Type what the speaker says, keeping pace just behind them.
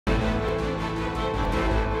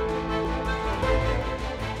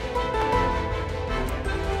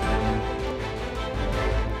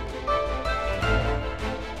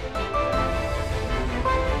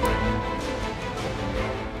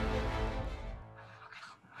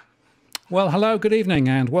Well, hello, good evening,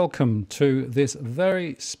 and welcome to this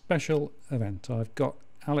very special event. I've got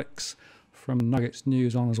Alex from Nugget's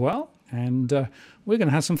News on as well, and we're going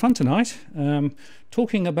to have some fun tonight,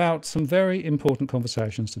 talking about some very important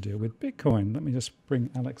conversations to deal with Bitcoin. Let me just bring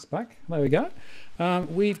Alex back. There we go.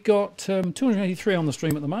 We've got 283 on the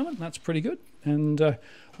stream at the moment. That's pretty good, and a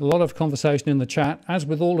lot of conversation in the chat. As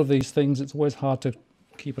with all of these things, it's always hard to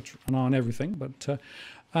keep an eye on everything, but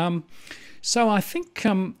so I think,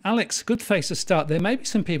 Alex, good place to start. There may be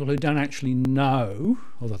some people who don't actually know,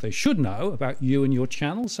 although they should know, about you and your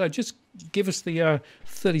channel. So just give us the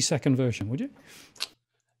 30-second version, would you?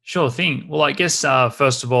 Sure thing. Well, I guess,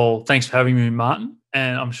 first of all, thanks for having me, Martin.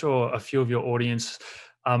 And I'm sure a few of your audience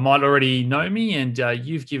might already know me, and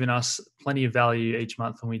you've given us plenty of value each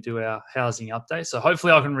month when we do our housing update. So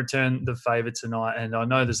hopefully I can return the favor tonight. And I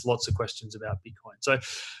know there's lots of questions about Bitcoin. So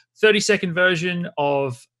 30-second version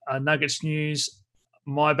of Nuggets News.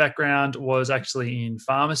 My background was actually in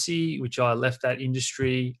pharmacy, which I left that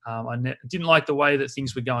industry. I didn't like the way that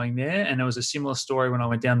things were going there. And there was a similar story when I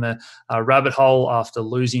went down the rabbit hole after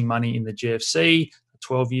losing money in the GFC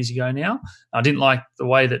 12 years ago now. I didn't like the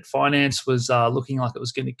way that finance was looking like it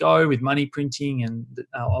was going to go with money printing and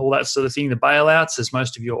all that sort of thing, the bailouts, as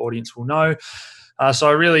most of your audience will know. So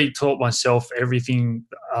I really taught myself everything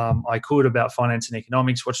I could about finance and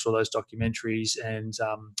economics, watched all those documentaries, and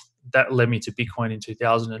that led me to Bitcoin in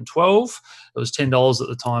 2012. It was $10 at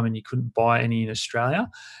the time, and you couldn't buy any in Australia.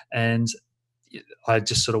 And I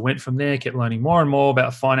just sort of went from there, kept learning more and more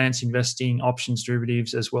about finance, investing, options,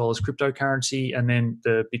 derivatives, as well as cryptocurrency. And then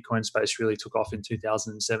the Bitcoin space really took off in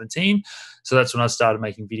 2017. So that's when I started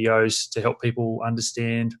making videos to help people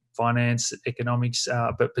understand finance, economics,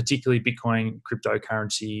 but particularly Bitcoin,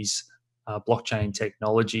 cryptocurrencies, blockchain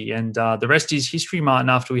technology. And the rest is history, Martin.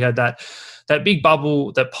 After we had that big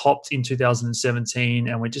bubble that popped in 2017,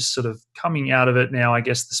 and we're just sort of coming out of it now, I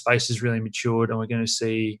guess the space has really matured, and we're going to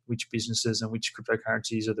see which businesses and which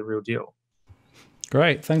cryptocurrencies are the real deal.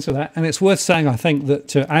 Great, thanks for that. And it's worth saying, I think,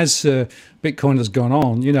 that as Bitcoin has gone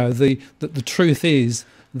on, you know, the truth is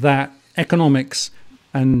that economics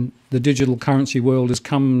and the digital currency world has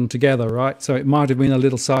come together, right? So it might have been a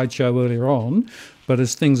little sideshow earlier on, but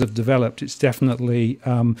as things have developed, it's definitely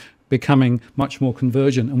becoming much more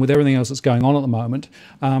convergent. And with everything else that's going on at the moment,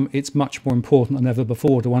 it's much more important than ever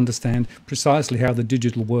before to understand precisely how the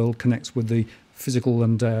digital world connects with the physical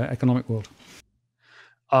and economic world.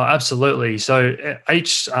 Oh, absolutely. So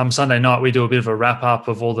each Sunday night, we do a bit of a wrap up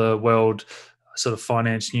of all the world sort of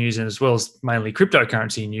finance news, and as well as mainly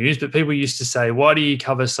cryptocurrency news. But people used to say, why do you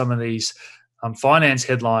cover some of these finance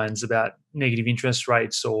headlines about negative interest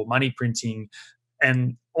rates or money printing?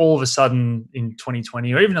 And all of a sudden in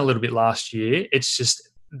 2020, or even a little bit last year, it's just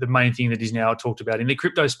the main thing that is now talked about in the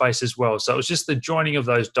crypto space as well. So it was just the joining of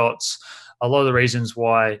those dots. A lot of the reasons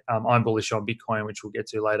why I'm bullish on Bitcoin, which we'll get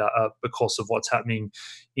to later, because of what's happening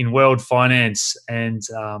in world finance and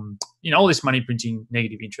all this money printing,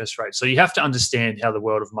 negative interest rates. So you have to understand how the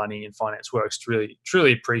world of money and finance works to really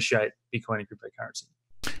truly appreciate Bitcoin and cryptocurrency.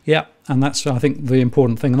 Yeah, and that's, I think, the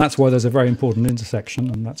important thing, and that's why there's a very important intersection,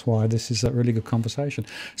 and that's why this is a really good conversation.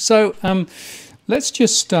 So let's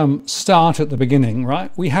just start at the beginning,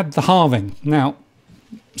 right? We had the halving. Now,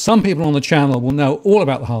 some people on the channel will know all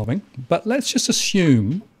about the halving, but let's just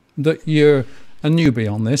assume that you're a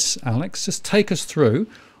newbie on this, Alex. Just take us through,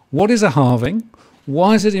 what is a halving,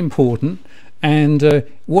 why is it important, and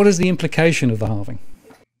what is the implication of the halving?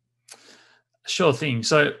 Sure thing.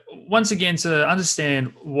 So once again, to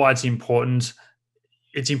understand why it's important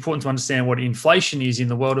to understand what inflation is in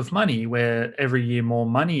the world of money, where every year more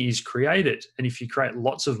money is created. And if you create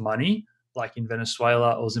lots of money, like in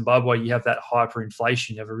Venezuela or Zimbabwe, you have that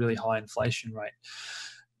hyperinflation, you have a really high inflation rate.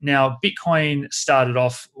 Now, Bitcoin started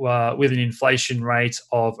off with an inflation rate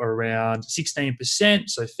of around 16%,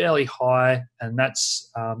 so fairly high, and that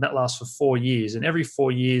lasts for 4 years. And every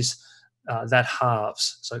 4 years, that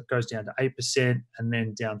halves. So it goes down to 8% and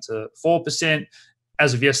then down to 4%.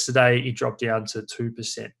 As of yesterday, it dropped down to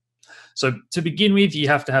 2%. So to begin with, you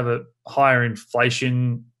have to have a higher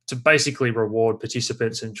inflation to basically reward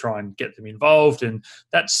participants and try and get them involved. And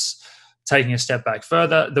that's taking a step back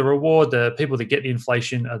further. The reward, the people that get the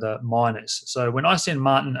inflation are the miners. So when I send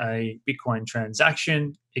Martin a Bitcoin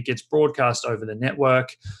transaction, it gets broadcast over the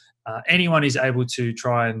network. Anyone is able to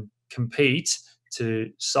try and compete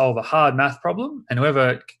to solve a hard math problem, and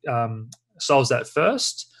whoever solves that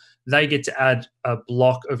first, they get to add a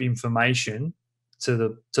block of information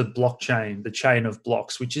to blockchain, the chain of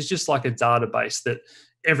blocks, which is just like a database that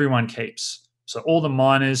everyone keeps. So all the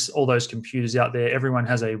miners, all those computers out there, everyone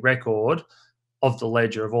has a record of the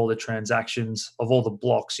ledger, of all the transactions, of all the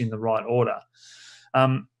blocks in the right order.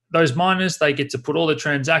 Those miners, they get to put all the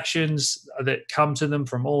transactions that come to them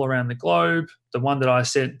from all around the globe, the one that I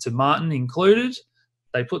sent to Martin included,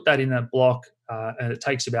 they put that in that block, and it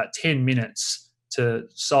takes about 10 minutes to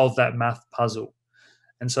solve that math puzzle.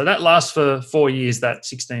 And so that lasts for 4 years, that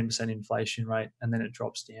 16% inflation rate, and then it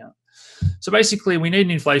drops down. So basically, we need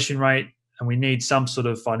an inflation rate and we need some sort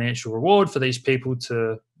of financial reward for these people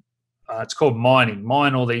to, it's called mining,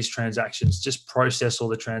 mine all these transactions, just process all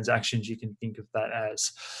the transactions. You can think of that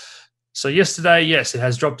as. So yesterday, yes, it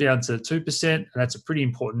has dropped down to 2%, and that's a pretty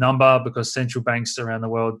important number because central banks around the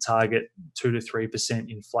world target 2 to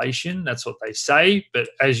 3% inflation. That's what they say. But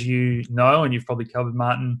as you know, and you've probably covered,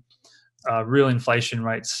 Martin, real inflation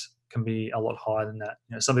rates can be a lot higher than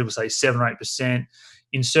that. Some people say 7 or 8%.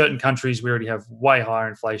 In certain countries, we already have way higher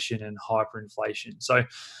inflation and hyperinflation. So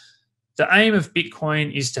the aim of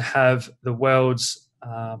Bitcoin is to have the world's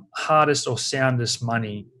hardest or soundest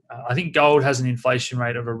money. I think gold has an inflation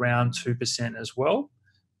rate of around 2% as well.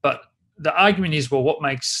 But the argument is, well, what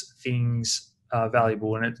makes things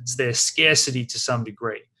valuable? And it's their scarcity to some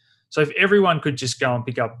degree. So if everyone could just go and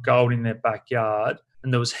pick up gold in their backyard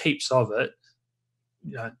and there was heaps of it,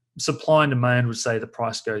 supply and demand would say the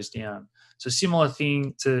price goes down. So similar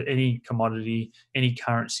thing to any commodity, any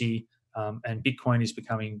currency, and Bitcoin is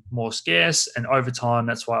becoming more scarce. And over time,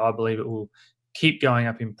 that's why I believe it will keep going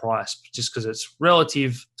up in price, just because it's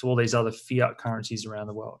relative to all these other fiat currencies around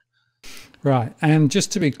the world. Right. And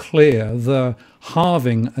just to be clear, the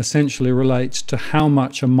halving essentially relates to how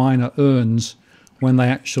much a miner earns when they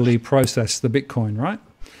actually process the Bitcoin, right?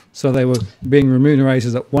 So they were being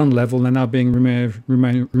remunerated at one level, and they're now being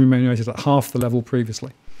remunerated at half the level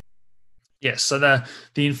previously. Yes. So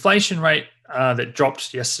the inflation rate that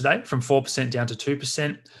dropped yesterday from 4% down to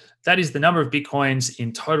 2%, that is the number of Bitcoins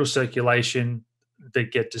in total circulation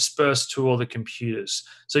that get dispersed to all the computers.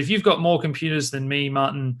 So if you've got more computers than me,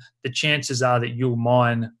 Martin, the chances are that you'll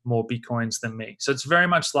mine more Bitcoins than me. So it's very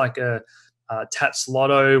much like a Tats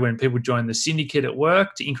Lotto when people join the syndicate at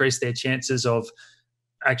work to increase their chances of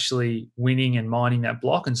actually winning and mining that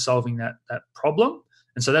block and solving that problem.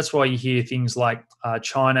 And so that's why you hear things like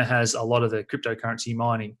China has a lot of the cryptocurrency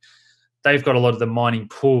mining. They've got a lot of the mining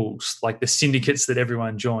pools, like the syndicates that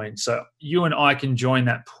everyone joins. So you and I can join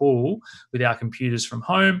that pool with our computers from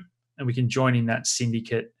home, and we can join in that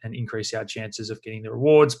syndicate and increase our chances of getting the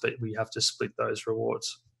rewards, but we have to split those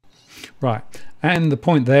rewards. Right. And the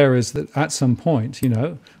point there is that at some point,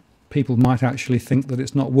 people might actually think that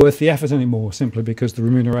it's not worth the effort anymore simply because the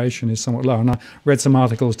remuneration is somewhat low. And I read some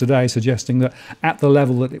articles today suggesting that at the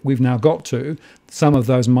level that we've now got to, some of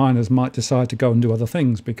those miners might decide to go and do other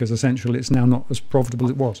things because essentially it's now not as profitable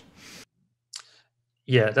as it was.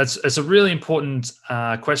 Yeah, it's a really important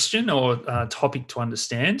question or topic to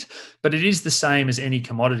understand, but it is the same as any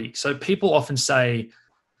commodity. So people often say,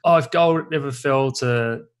 oh, if gold ever fell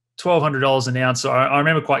to $1,200 an ounce. So I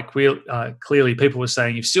remember quite clearly people were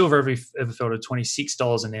saying if silver ever fell to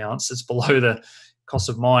 $26 an ounce, it's below the cost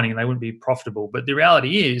of mining and they wouldn't be profitable. But the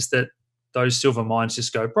reality is that those silver mines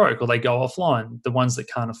just go broke or they go offline, the ones that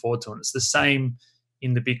can't afford to. And it's the same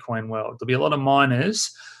in the Bitcoin world. There'll be a lot of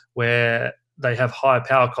miners where they have higher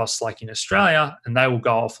power costs like in Australia and they will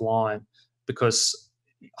go offline because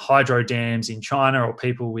hydro dams in China or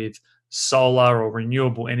people with solar or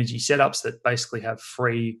renewable energy setups that basically have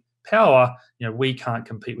free power, we can't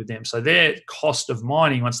compete with them. So their cost of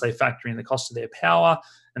mining, once they factor in the cost of their power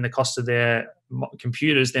and the cost of their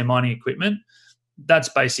computers, their mining equipment, that's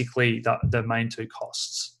basically the main two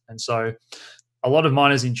costs. And so a lot of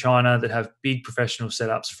miners in China that have big professional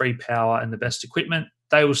setups, free power and the best equipment,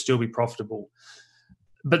 they will still be profitable.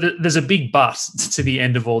 But there's a big but to the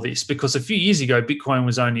end of all this because a few years ago, Bitcoin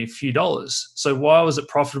was only a few dollars. So why was it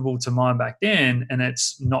profitable to mine back then? And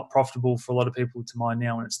it's not profitable for a lot of people to mine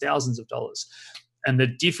now when it's thousands of dollars. And the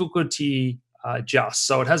difficulty adjusts.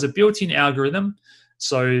 So it has a built-in algorithm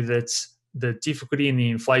so that the difficulty in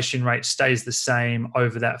the inflation rate stays the same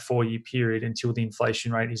over that 4-year period until the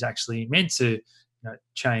inflation rate is actually meant to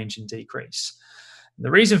change and decrease. And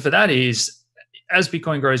the reason for that is, as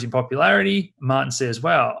Bitcoin grows in popularity, Martin says,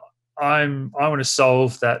 wow, I want to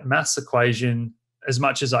solve that maths equation as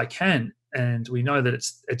much as I can. And we know that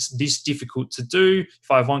it's this difficult to do.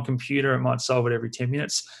 If I have one computer, it might solve it every 10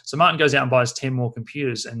 minutes. So Martin goes out and buys 10 more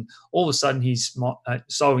computers. And all of a sudden, he's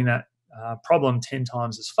solving that problem 10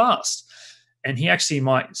 times as fast. And he actually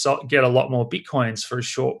might get a lot more Bitcoins for a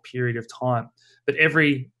short period of time. But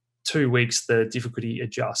every 2 weeks, the difficulty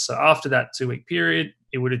adjusts. So after that 2-week period,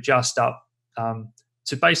 it would adjust up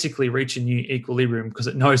to basically reach a new equilibrium, because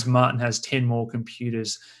it knows Martin has 10 more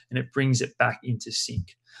computers, and it brings it back into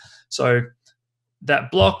sync. So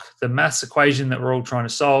that block, the maths equation that we're all trying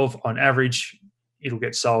to solve, on average, it'll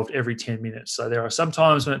get solved every 10 minutes. So there are some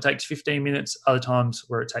times when it takes 15 minutes, other times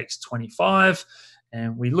where it takes 25.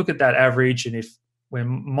 And we look at that average, and if we're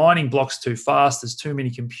mining blocks too fast, there's too many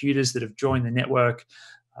computers that have joined the network,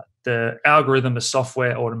 the algorithm, the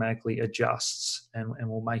software automatically adjusts and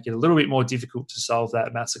will make it a little bit more difficult to solve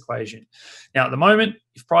that maths equation. Now, at the moment,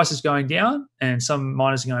 if price is going down and some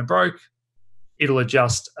miners are going broke, it'll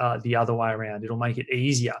adjust the other way around. It'll make it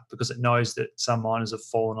easier because it knows that some miners have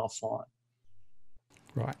fallen offline.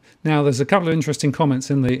 Right. Now, there's a couple of interesting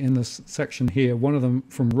comments in the section here. One of them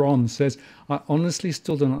from Ron says, I honestly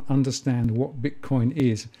still don't understand what Bitcoin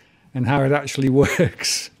is and how it actually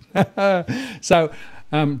works. So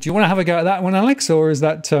do you want to have a go at that one, Alex? Or is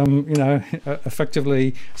that,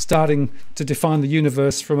 effectively starting to define the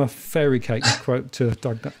universe from a fairy cake quote to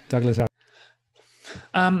Douglas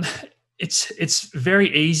Adams? It's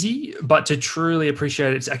very easy, but to truly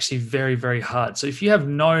appreciate it, it's actually very, very hard. So if you have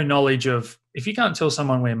no knowledge of, if you can't tell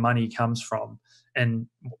someone where money comes from and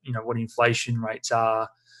what inflation rates are,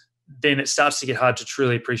 then it starts to get hard to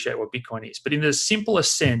truly appreciate what Bitcoin is. But in the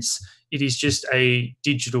simplest sense, it is just a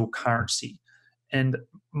digital currency. And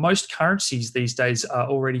most currencies these days are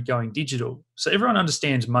already going digital. So everyone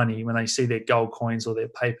understands money when they see their gold coins or their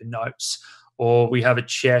paper notes, or we have a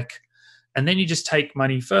check. And then you just take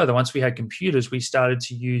money further. Once we had computers, we started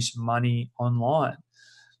to use money online.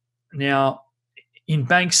 Now, in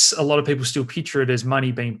banks, a lot of people still picture it as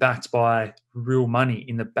money being backed by real money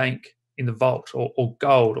in the bank, in the vault, or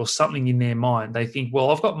gold, or something in their mind. They think,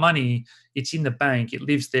 well, I've got money, it's in the bank, it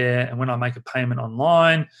lives there, and when I make a payment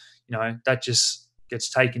online, that just gets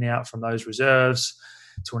taken out from those reserves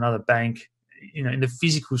to another bank, in the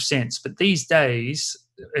physical sense. But these days,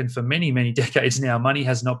 and for many, many decades now, money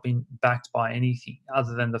has not been backed by anything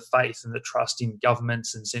other than the faith and the trust in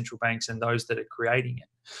governments and central banks and those that are creating it.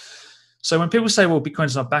 So when people say, well,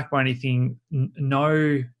 Bitcoin's not backed by anything,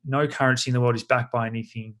 no currency in the world is backed by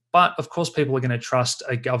anything. But of course, people are going to trust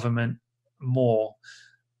a government more,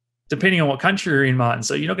 depending on what country you're in, Martin.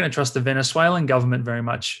 So you're not going to trust the Venezuelan government very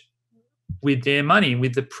much with their money,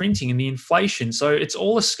 with the printing and the inflation. So it's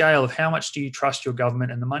all a scale of how much do you trust your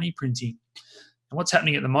government and the money printing. And what's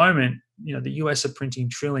happening at the moment, the US are printing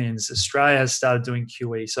trillions. Australia has started doing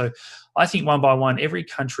QE. So I think one by one, every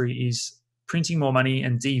country is printing more money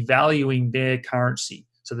and devaluing their currency.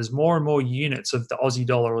 So there's more and more units of the Aussie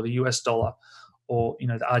dollar or the US dollar or,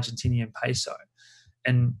 the Argentinian peso.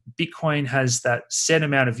 And Bitcoin has that set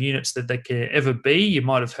amount of units that there can ever be. You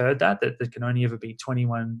might have heard that there can only ever be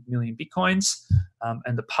 21 million Bitcoins.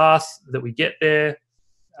 And the path that we get there,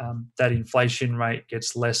 that inflation rate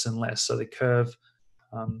gets less and less. So the curve,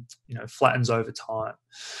 flattens over time.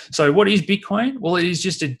 So what is Bitcoin? Well, it is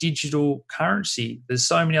just a digital currency. There's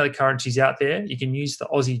so many other currencies out there. You can use the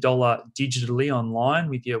Aussie dollar digitally online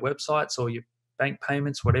with your websites or your bank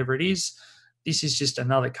payments, whatever it is. This is just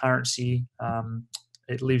another currency.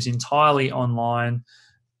 It lives entirely online.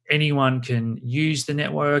 Anyone can use the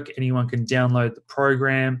network. Anyone can download the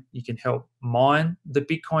program. You can help mine the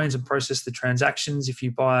Bitcoins and process the transactions if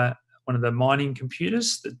you buy one of the mining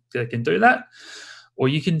computers that can do that. Or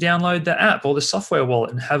you can download the app or the software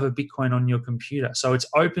wallet and have a Bitcoin on your computer. So it's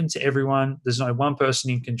open to everyone. There's no one person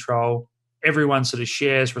in control. Everyone sort of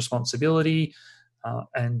shares responsibility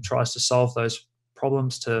and tries to solve those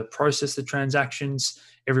problems to process the transactions.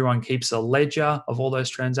 Everyone keeps a ledger of all those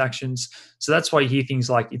transactions. So that's why you hear things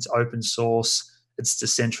like it's open source, it's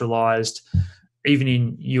decentralized. Even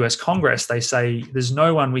in US Congress, they say there's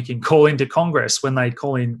no one we can call into Congress when they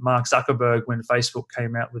call in Mark Zuckerberg when Facebook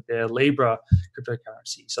came out with their Libra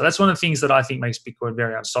cryptocurrency. So that's one of the things that I think makes Bitcoin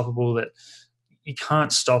very unstoppable, that you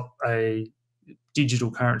can't stop a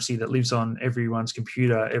digital currency that lives on everyone's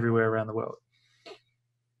computer everywhere around the world.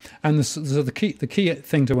 And so the key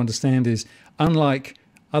thing to understand is, unlike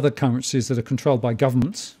other currencies that are controlled by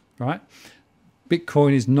governments, right?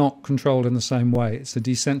 Bitcoin is not controlled in the same way. It's a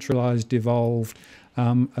decentralized, devolved,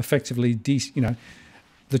 effectively,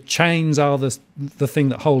 the chains are the thing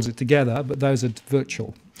that holds it together, but those are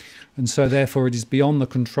virtual. And so therefore it is beyond the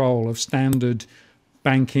control of standard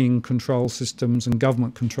banking control systems and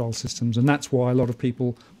government control systems. And that's why a lot of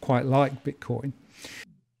people quite like Bitcoin.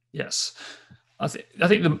 Yes. I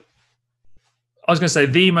think the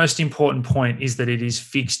most important point is that it is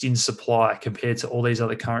fixed in supply compared to all these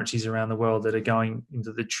other currencies around the world that are going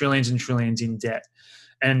into the trillions and trillions in debt.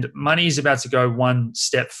 And money is about to go one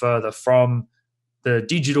step further from the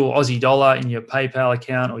digital Aussie dollar in your PayPal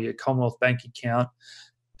account or your Commonwealth Bank account.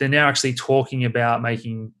 they're now actually talking about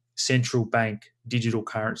making central bank digital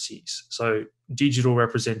currencies. So digital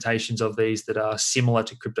representations of these that are similar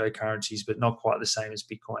to cryptocurrencies, but not quite the same as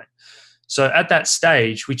Bitcoin. So at that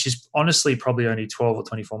stage, which is honestly probably only 12 or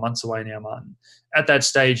 24 months away now, Martin, at that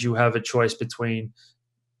stage, you have a choice between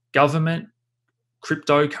government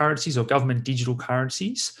cryptocurrencies or government digital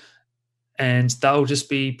currencies, and they'll just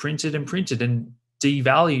be printed and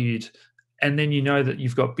devalued. And then you know that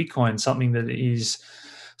you've got Bitcoin, something that is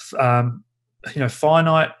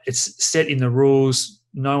finite. It's set in the rules.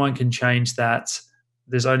 No one can change that.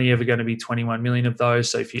 There's only ever going to be 21 million of those.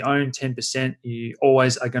 So if you own 10%, you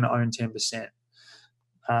always are going to own 10%.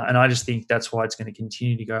 And I just think that's why it's going to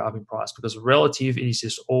continue to go up in price, because relative, it is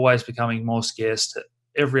just always becoming more scarce to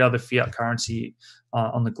every other fiat currency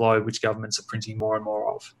on the globe, which governments are printing more and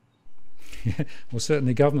more of. Yeah, well,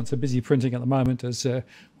 certainly governments are busy printing at the moment, as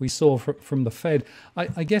we saw from the Fed.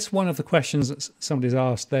 I guess one of the questions that somebody's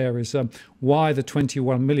asked there is why the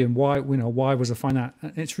 21 million? Why was a finite?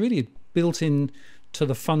 It's really built in to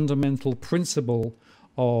the fundamental principle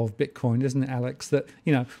of Bitcoin, isn't it, Alex? That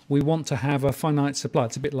we want to have a finite supply.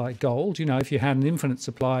 It's a bit like gold. If you had an infinite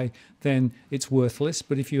supply, then it's worthless.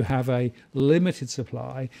 But if you have a limited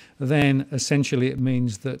supply, then essentially it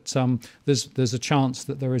means that there's a chance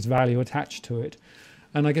that there is value attached to it.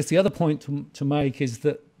 And I guess the other point to make is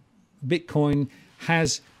that Bitcoin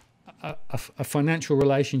has a financial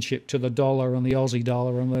relationship to the dollar and the Aussie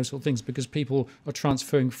dollar and those sort of things, because people are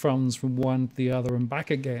transferring funds from one to the other and back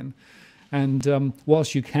again. And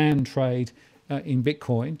whilst you can trade in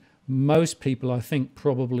Bitcoin, most people, I think,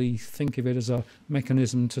 probably think of it as a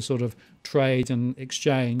mechanism to sort of trade and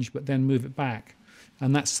exchange, but then move it back.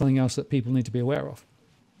 And that's something else that people need to be aware of.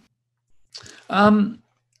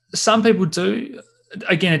 Some people do.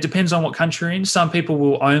 Again, it depends on what country you're in. Some people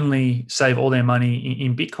will only save all their money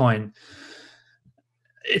in Bitcoin.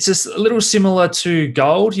 It's just a little similar to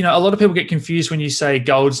gold. A lot of people get confused when you say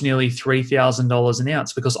gold's nearly $3,000 an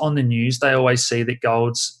ounce, because on the news, they always see that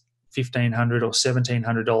gold's $1,500 or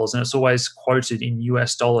 $1,700, and it's always quoted in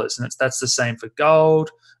US dollars. And that's the same for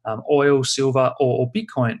gold, oil, silver, or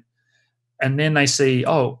Bitcoin. And then they see,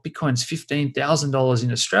 Bitcoin's $15,000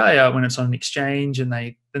 in Australia when it's on an exchange, and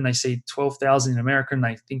then they see 12,000 in America, and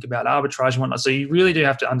they think about arbitrage and whatnot. So you really do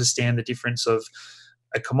have to understand the difference of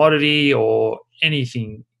a commodity or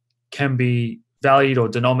anything can be valued or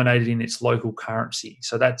denominated in its local currency.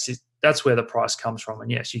 So that's where the price comes from.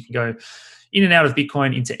 And yes, you can go in and out of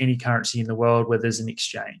Bitcoin into any currency in the world where there's an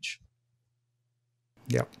exchange.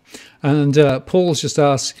 Yeah. And Paul's just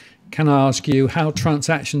asked, can I ask you how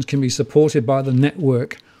transactions can be supported by the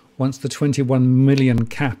network once the 21 million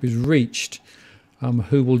cap is reached?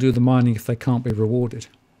 Who will do the mining if they can't be rewarded?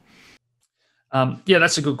 Yeah,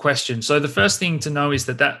 that's a good question. So the first thing to know is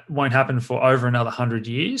that won't happen for over another 100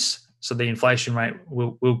 years. So the inflation rate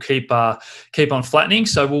will keep on flattening.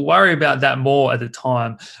 So we'll worry about that more at the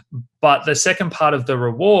time. But the second part of the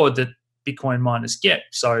reward that Bitcoin miners get,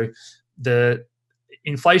 so the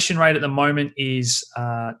inflation rate at the moment is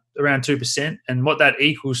around 2%. And what that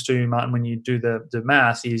equals to, Martin, when you do the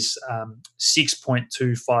math, is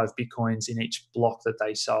 6.25 Bitcoins in each block that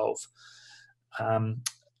they solve.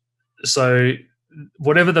 So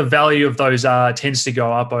whatever the value of those are tends to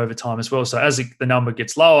go up over time as well. So as the number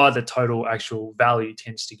gets lower, the total actual value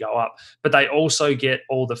tends to go up. But they also get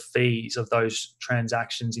all the fees of those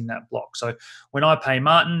transactions in that block. So when I pay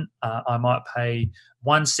Martin, I might pay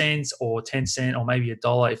 1 cent or 10 cents or maybe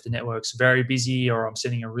 $1 if the network's very busy, or I'm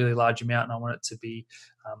sending a really large amount and I want it to be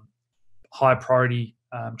high priority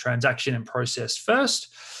transaction and processed first.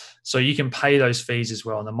 So you can pay those fees as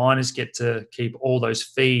well. And the miners get to keep all those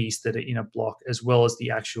fees that are in a block, as well as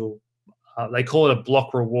the actual, they call it a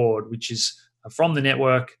block reward, which is from the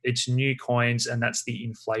network. It's new coins, and that's the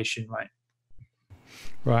inflation rate.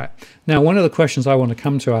 Right. Now, one of the questions I want to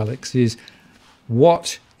come to, Alex, is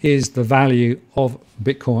what is the value of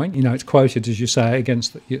Bitcoin? It's quoted, as you say,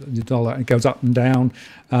 against the dollar. It goes up and down.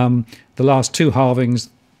 The last 2 halvings,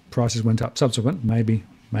 prices went up. Subsequent, maybe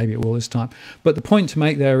it will this time. But the point to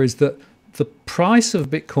make there is that the price of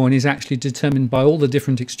Bitcoin is actually determined by all the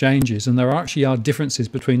different exchanges, and there actually are differences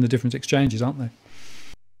between the different exchanges, aren't there?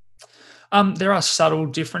 There are subtle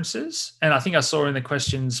differences. And I think I saw in the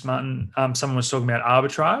questions, Martin, someone was talking about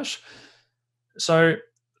arbitrage. So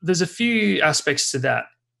there's a few aspects to that.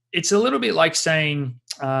 It's a little bit like saying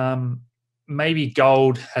maybe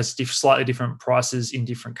gold has slightly different prices in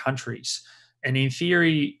different countries. And in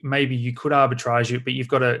theory, maybe you could arbitrage it, but you've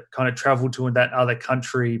got to kind of travel to that other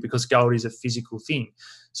country because gold is a physical thing.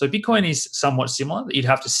 So Bitcoin is somewhat similar. You'd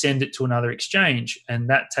have to send it to another exchange, and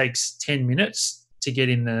that takes 10 minutes to get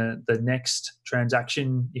in the next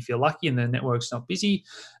transaction if you're lucky and the network's not busy.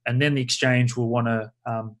 And then the exchange will want to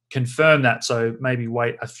confirm that. So maybe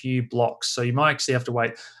wait a few blocks. So you might actually have to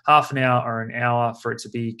wait half an hour or an hour for it to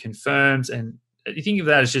be confirmed. And you think of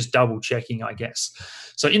that as just double checking, I guess.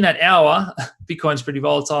 So in that hour, Bitcoin's pretty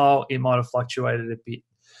volatile. It might have fluctuated a bit.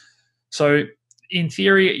 So in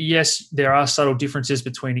theory, yes, there are subtle differences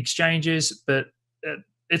between exchanges, but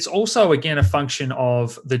it's also, again, a function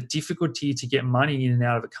of the difficulty to get money in and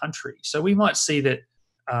out of a country. So we might see that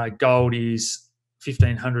gold is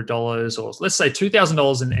 $1,500 or let's say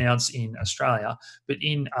 $2,000 an ounce in Australia, but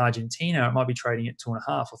in Argentina, it might be trading at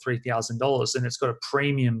 $2,500 or $3,000, and it's got a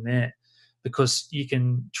premium there because you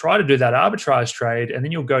can try to do that arbitrage trade, and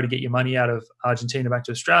then you'll go to get your money out of Argentina back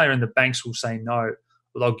to Australia, and the banks will say no,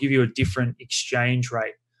 or they'll give you a different exchange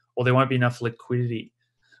rate, or there won't be enough liquidity,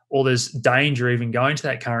 or there's danger even going to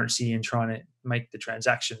that currency and trying to make the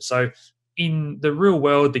transaction. So in the real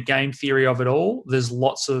world, the game theory of it all, there's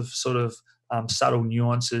lots of sort of subtle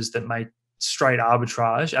nuances that make straight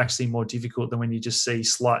arbitrage actually more difficult than when you just see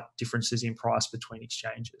slight differences in price between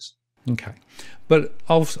exchanges. Okay. But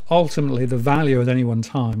ultimately, the value at any one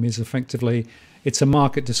time is effectively, it's a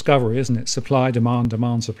market discovery, isn't it? Supply, demand,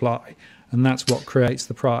 demand, supply. And that's what creates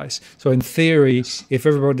the price. So in theory, if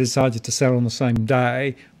everybody decided to sell on the same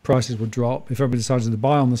day, prices would drop. If everybody decided to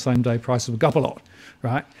buy on the same day, prices would go up a lot,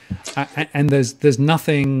 right? And there's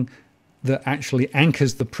nothing that actually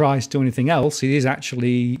anchors the price to anything else. It is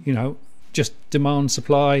actually, just demand,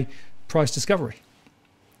 supply, price discovery.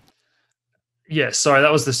 Yes, sorry,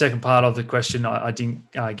 that was the second part of the question I didn't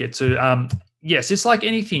get to. Yes, it's like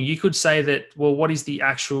anything. You could say that, well, what is the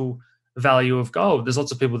actual value of gold? There's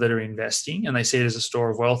lots of people that are investing and they see it as a store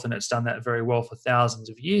of wealth, and it's done that very well for thousands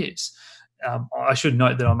of years. I should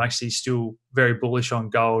note that I'm actually still very bullish on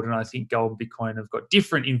gold, and I think gold and Bitcoin have got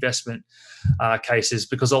different investment cases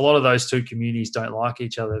because a lot of those two communities don't like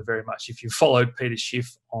each other very much if you followed Peter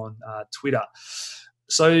Schiff on Twitter.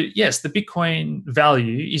 So yes, the Bitcoin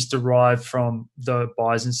value is derived from the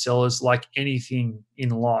buyers and sellers like anything in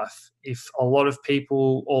life. If a lot of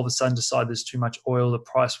people all of a sudden decide there's too much oil, the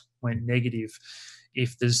price went negative.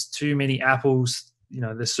 If there's too many apples,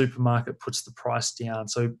 the supermarket puts the price down.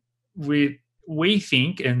 So we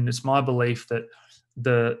think, and it's my belief, that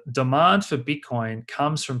the demand for Bitcoin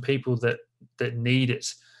comes from people that need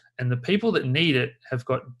it. And the people that need it have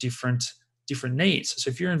got different needs. So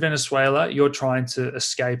if you're in Venezuela, you're trying to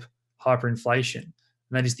escape hyperinflation. And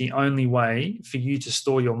that is the only way for you to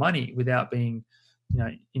store your money without being,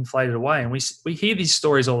 inflated away. And we hear these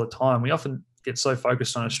stories all the time. We often get so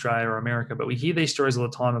focused on Australia or America, but we hear these stories all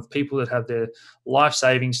the time of people that have their life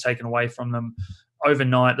savings taken away from them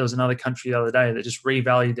overnight. There was another country the other day that just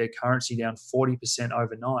revalued their currency down 40%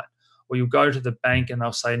 overnight. Or you'll go to the bank and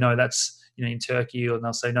they'll say, no, that's, in Turkey, and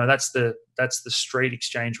they'll say, no, that's the street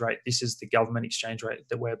exchange rate. This is the government exchange rate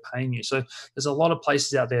that we're paying you. So there's a lot of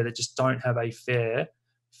places out there that just don't have a fair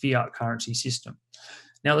fiat currency system.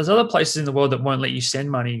 Now, there's other places in the world that won't let you send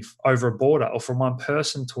money over a border or from one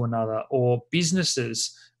person to another, or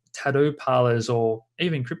businesses, tattoo parlors, or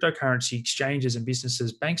even cryptocurrency exchanges and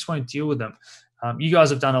businesses. Banks won't deal with them. You guys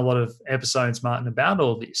have done a lot of episodes, Martin, about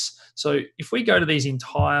all this. So if we go to these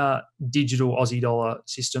entire digital Aussie dollar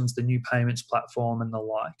systems, the new payments platform and the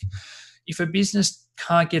like, if a business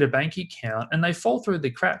can't get a bank account and they fall through the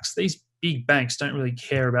cracks, these big banks don't really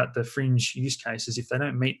care about the fringe use cases. If they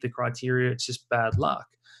don't meet the criteria, it's just bad luck.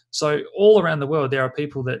 So all around the world, there are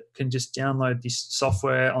people that can just download this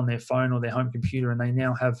software on their phone or their home computer, and they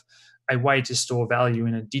now have a way to store value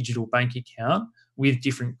in a digital bank account with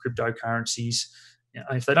different cryptocurrencies.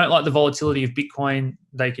 If they don't like the volatility of Bitcoin,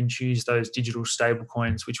 they can choose those digital stable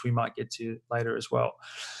coins, which we might get to later as well.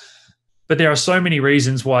 But there are so many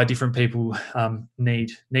reasons why different people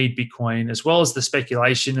need Bitcoin, as well as the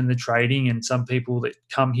speculation and the trading, and some people that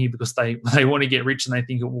come here because they want to get rich and they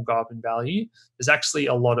think it will go up in value. There's actually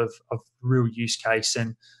a lot of real use case.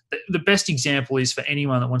 And the best example is for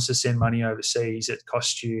anyone that wants to send money overseas. It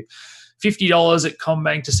costs you $50 at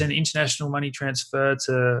Combank to send an international money transfer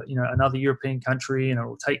to another European country, and it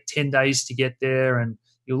will take 10 days to get there. And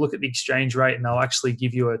you'll look at the exchange rate, and they'll actually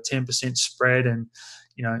give you a 10% spread. And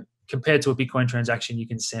compared to a Bitcoin transaction, you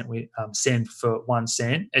can send for 1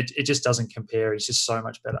 cent. It just doesn't compare. It's just so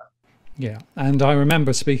much better. Yeah, and I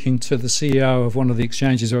remember speaking to the CEO of one of the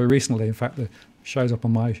exchanges very recently. In fact, that shows up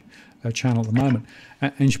on my channel at the moment.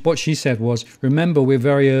 And what she said was, remember, we're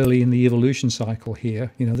very early in the evolution cycle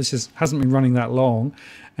here. This hasn't been running that long.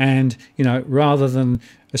 And, rather than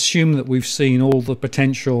assume that we've seen all the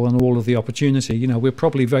potential and all of the opportunity, we're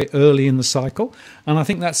probably very early in the cycle. And I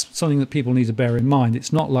think that's something that people need to bear in mind.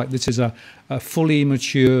 It's not like this is a fully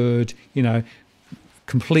matured,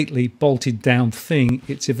 completely bolted down thing.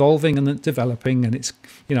 It's evolving and developing, and it's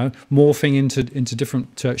morphing into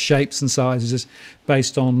different shapes and sizes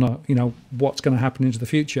based on what's going to happen into the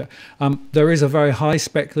future. There is a very high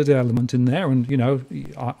speculative element in there, and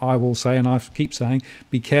I will say, and I keep saying,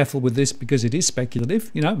 be careful with this because it is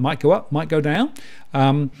speculative. It might go up, might go down,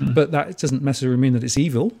 but that doesn't necessarily mean that it's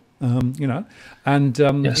evil.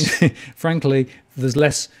 Yes. Frankly, there's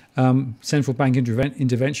less central bank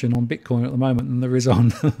intervention on Bitcoin at the moment than there is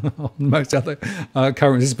on most other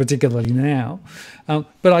currencies, particularly now.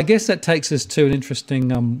 But I guess that takes us to an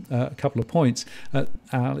interesting couple of points,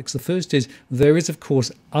 Alex. The first is there is, of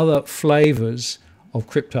course, other flavors of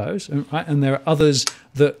cryptos, and there are others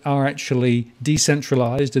that are actually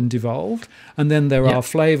decentralized and devolved, and then there are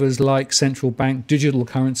flavors like central bank digital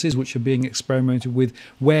currencies, which are being experimented with,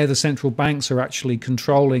 where the central banks are actually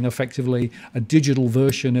controlling effectively a digital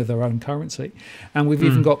version of their own currency. And we've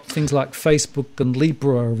even got things like Facebook and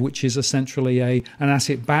Libra, which is essentially an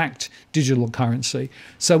asset-backed digital currency.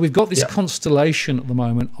 So we've got this constellation at the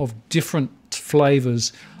moment of different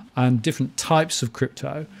flavors and different types of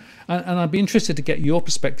crypto. And I'd be interested to get your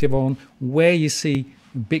perspective on where you see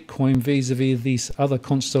Bitcoin vis-a-vis these other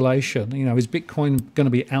constellation. Is Bitcoin going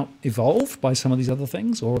to be out-evolved by some of these other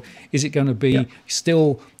things, or is it going to be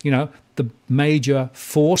still, the major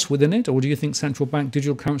force within it, or do you think central bank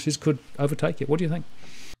digital currencies could overtake it? What do you think?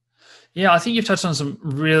 Yeah, I think you've touched on some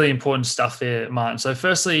really important stuff there, Martin. So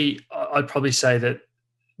firstly, I'd probably say that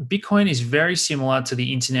Bitcoin is very similar to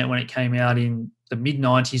the internet when it came out in the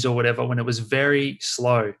mid-90s or whatever, when it was very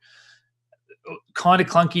slow. Kind of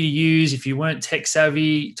clunky to use if you weren't tech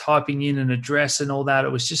savvy, typing in an address and all that.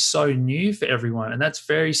 It was just so new for everyone. And that's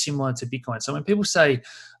very similar to Bitcoin. So when people say,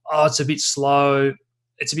 oh, it's a bit slow,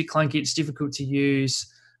 it's a bit clunky, it's difficult to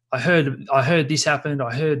use, I heard this happened,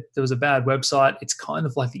 I heard there was a bad website. It's kind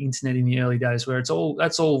of like the internet in the early days where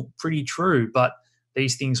that's all pretty true, but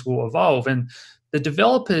these things will evolve. And the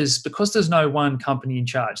developers, because there's no one company in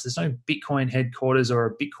charge, there's no Bitcoin headquarters or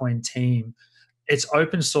a Bitcoin team, it's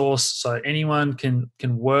open source, so anyone can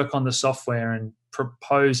work on the software and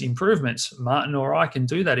propose improvements. Martin or I can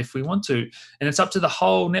do that if we want to. And it's up to the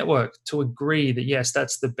whole network to agree that, yes,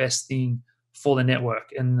 that's the best thing for the network.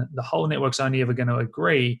 And the whole network's only ever going to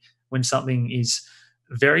agree when something is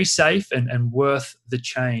very safe and worth the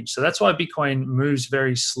change. So that's why Bitcoin moves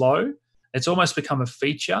very slow. It's almost become a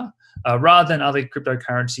feature rather than other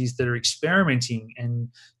cryptocurrencies that are experimenting and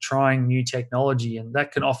trying new technology. And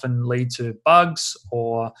that can often lead to bugs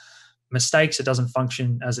or mistakes. It doesn't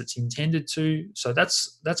function as it's intended to. So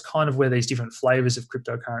that's kind of where these different flavors of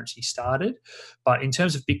cryptocurrency started. But in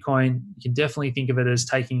terms of Bitcoin, you can definitely think of it as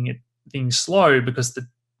taking things slow, because the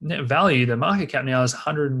net value, the market cap now is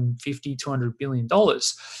 $150, $200 billion.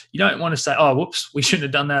 You don't want to say, oh, whoops, we shouldn't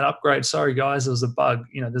have done that upgrade. Sorry, guys, there was a bug.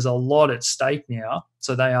 There's a lot at stake now.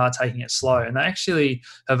 So they are taking it slow. And they actually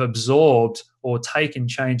have absorbed or taken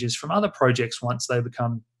changes from other projects once they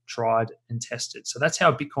become tried and tested. So that's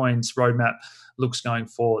how Bitcoin's roadmap looks going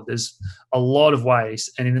forward. There's a lot of ways.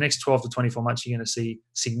 And in the next 12 to 24 months, you're going to see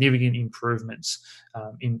significant improvements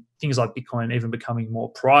in things like Bitcoin even becoming more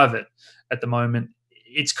private. At the moment,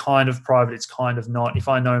 it's kind of private, it's kind of not. If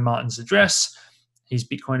I know Martin's address, his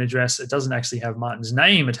Bitcoin address, it doesn't actually have Martin's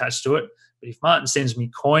name attached to it. But if Martin sends me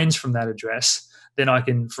coins from that address, then I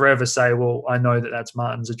can forever say, well, I know that that's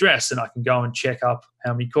Martin's address, and I can go and check up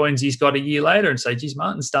how many coins he's got a year later and say, geez,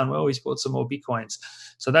 Martin's done well, he's bought some more Bitcoins.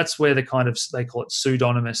 So that's where the kind of, they call it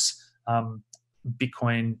pseudonymous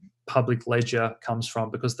Bitcoin public ledger comes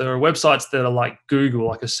from, because there are websites that are like Google,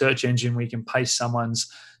 like a search engine where you can paste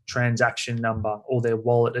someone's transaction number or their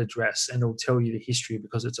wallet address, and it'll tell you the history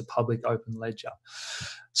because it's a public open ledger.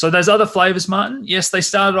 So those other flavors, Martin, yes, they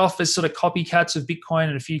started off as sort of copycats of Bitcoin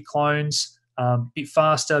and a few clones, a bit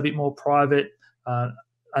faster, a bit more private,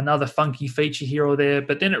 another funky feature here or there,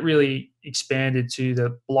 but then it really expanded to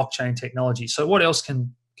the blockchain technology. So what else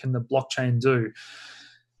can the blockchain do?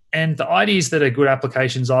 And the ideas that are good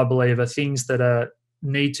applications, I believe, are things that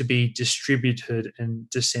need to be distributed and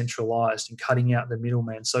decentralized and cutting out the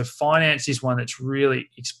middleman. So finance is one that's really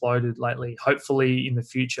exploded lately. Hopefully in the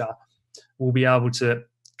future, we'll be able to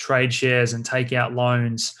trade shares and take out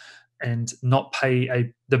loans and not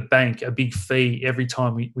pay the bank a big fee every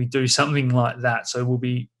time we do something like that. So we'll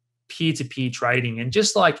be peer-to-peer trading. And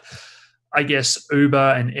just like I guess Uber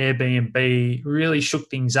and Airbnb really shook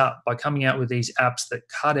things up by coming out with these apps that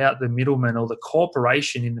cut out the middleman or the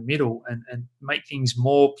corporation in the middle and make things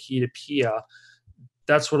more peer-to-peer.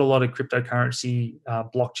 That's what a lot of cryptocurrency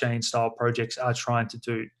blockchain style projects are trying to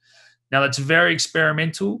do. Now, that's very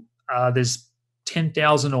experimental. There's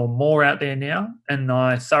 10,000 or more out there now, and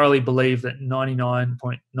I thoroughly believe that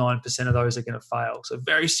 99.9% of those are going to fail. So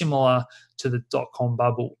very similar to the dot-com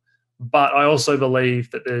bubble. But I also believe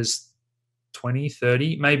that there's 20,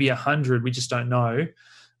 30, maybe 100, we just don't know,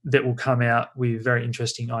 that will come out with very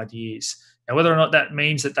interesting ideas. Now, whether or not that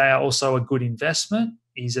means that they are also a good investment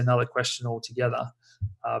is another question altogether,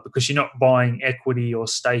 because you're not buying equity or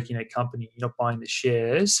stake in a company. You're not buying the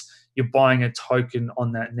shares. You're buying a token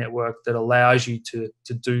on that network that allows you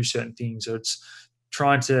to do certain things. So it's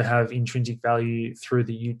trying to have intrinsic value through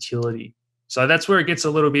the utility. So that's where it gets a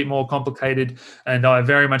little bit more complicated. And I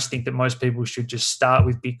very much think that most people should just start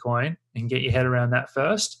with Bitcoin and get your head around that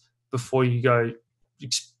first before you go,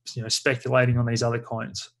 speculating on these other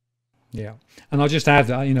coins. Yeah. And I'll just add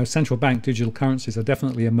that, central bank digital currencies are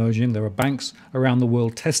definitely emerging. There are banks around the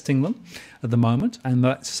world testing them at the moment. And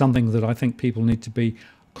that's something that I think people need to be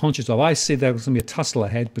conscious of. I see there's going to be a tussle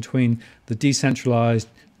ahead between the decentralized,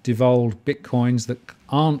 devolved Bitcoins that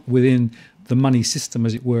aren't within the money system,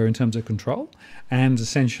 as it were, in terms of control, and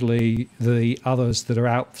essentially the others that are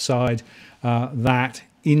outside that,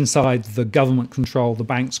 inside the government control, the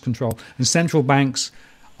banks control. And central banks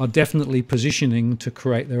are definitely positioning to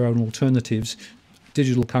create their own alternatives,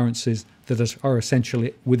 digital currencies that are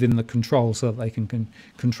essentially within the control, so that they can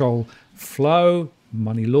control flow,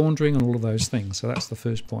 money laundering, and all of those things. So that's the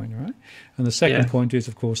first point, right? And the second point is,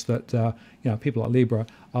 of course, that people like Libra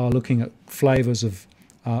are looking at flavors of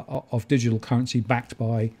digital currency backed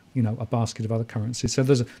by a basket of other currencies. So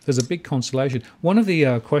there's a big constellation. One of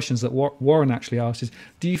the questions that Warren actually asked is,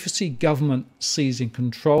 do you foresee government seizing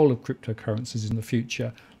control of cryptocurrencies in the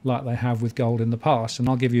future like they have with gold in the past? And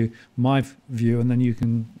I'll give you my view, and then you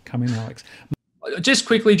can come in, Alex. Just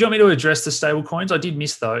quickly, do you want me to address the stable coins? I did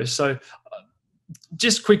miss those. So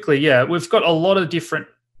just quickly, we've got a lot of different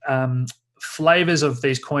flavors of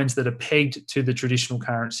these coins that are pegged to the traditional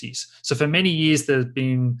currencies. So for many years, there's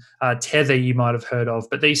been Tether, you might have heard of,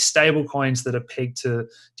 but these stable coins that are pegged to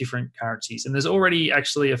different currencies. And there's already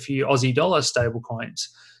actually a few Aussie dollar stable coins.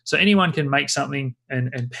 So anyone can make something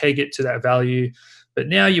and peg it to that value. But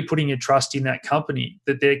now you're putting your trust in that company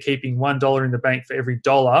that they're keeping $1 in the bank for every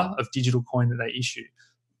dollar of digital coin that they issue.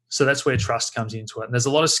 So that's where trust comes into it. And there's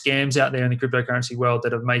a lot of scams out there in the cryptocurrency world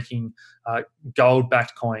that are making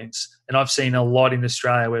gold-backed coins. And I've seen a lot in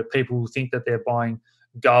Australia where people think that they're buying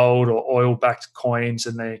gold or oil-backed coins,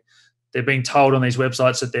 and they're being told on these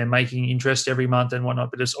websites that they're making interest every month and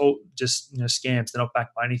whatnot, but it's all just scams. They're not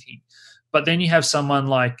backed by anything. But then you have someone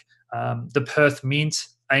like the Perth Mint,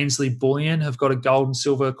 Ainsley Bullion have got a gold and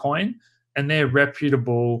silver coin, and they're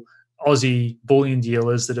reputable Aussie bullion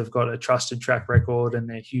dealers that have got a trusted track record, and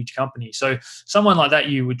they're huge companies. So someone like that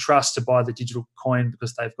you would trust to buy the digital coin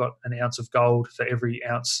because they've got an ounce of gold for every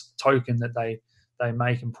ounce token that they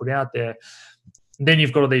make and put out there. And then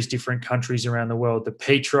you've got all these different countries around the world. The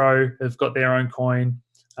Petro have got their own coin.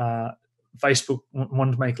 Facebook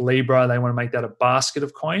wanted to make Libra. They want to make that a basket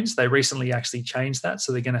of coins. They recently actually changed that.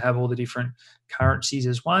 So they're going to have all the different currencies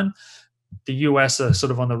as one. The US are sort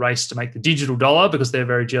of on the race to make the digital dollar because they're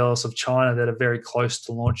very jealous of China that are very close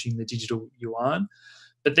to launching the digital yuan.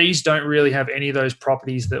 But these don't really have any of those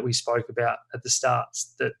properties that we spoke about at the start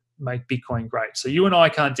that make Bitcoin great. So you and I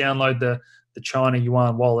can't download the China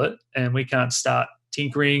yuan wallet, and we can't start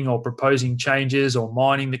tinkering or proposing changes or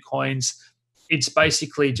mining the coins. It's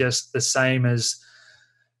basically just the same as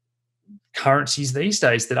currencies these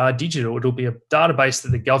days that are digital. It'll be a database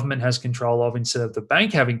that the government has control of instead of the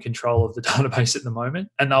bank having control of the database at the moment,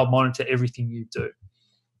 and they'll monitor everything you do.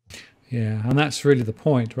 Yeah, and that's really the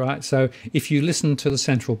point, right? So if you listen to the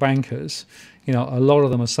central bankers, a lot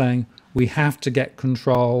of them are saying we have to get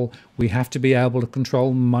control, we have to be able to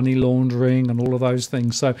control money laundering and all of those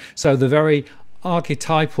things. So the very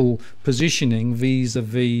archetypal positioning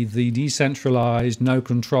vis-a-vis the decentralized, no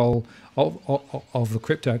control of the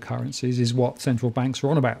cryptocurrencies is what central banks are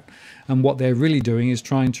on about. And what they're really doing is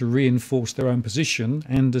trying to reinforce their own position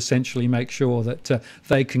and essentially make sure that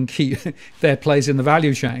they can keep their place in the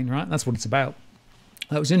value chain, right? That's what it's about.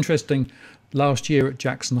 That was interesting. Last year at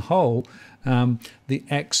Jackson Hole, the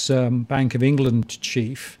ex-Bank of England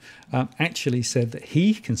chief actually said that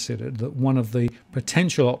he considered that one of the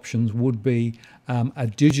potential options would be a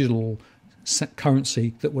digital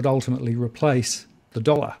currency that would ultimately replace the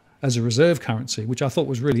dollar as a reserve currency, which I thought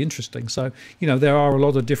was really interesting. So, there are a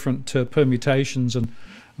lot of different permutations and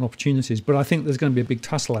and opportunities. But I think there's going to be a big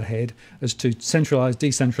tussle ahead as to centralised,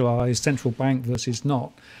 decentralised, central bank versus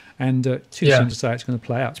not. And too soon to say it's going to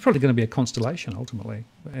play out. It's probably going to be a constellation ultimately,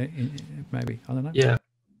 maybe. I don't know. Yeah.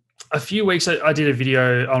 A few weeks I did a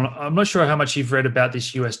video on, I'm not sure how much you've read about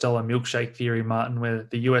this US dollar milkshake theory, Martin, where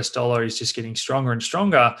the US dollar is just getting stronger and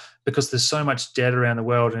stronger because there's so much debt around the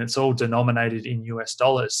world and it's all denominated in US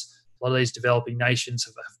dollars. A lot of these developing nations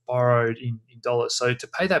have borrowed in dollars. So to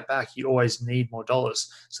pay that back, you always need more dollars.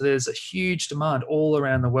 So there's a huge demand all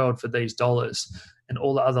around the world for these dollars, and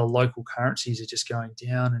all the other local currencies are just going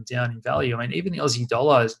down and down in value. I mean, even the Aussie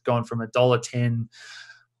dollar has gone from $1.10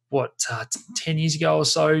 10 years ago or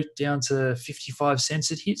so down to 55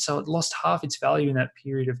 cents it hit. So it lost half its value in that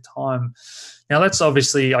period of time. Now that's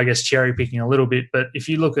obviously, I guess, cherry picking a little bit, but if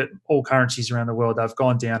you look at all currencies around the world, they've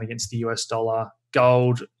gone down against the US dollar.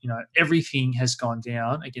 Gold, everything has gone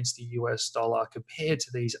down against the US dollar compared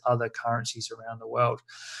to these other currencies around the world.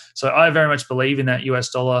 So I very much believe in that US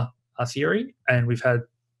dollar theory, and we've had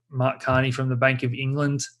Mark Carney from the Bank of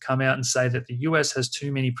England come out and say that the US has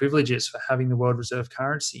too many privileges for having the world reserve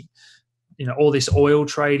currency. All this oil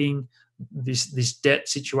trading, this debt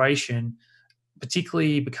situation,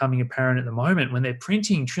 particularly becoming apparent at the moment when they're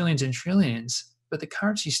printing trillions and trillions, but the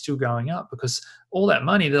currency is still going up because all that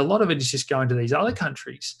money, a lot of it is just going to these other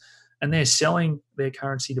countries and they're selling their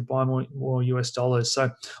currency to buy more US dollars. So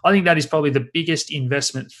I think that is probably the biggest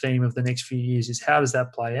investment theme of the next few years is how does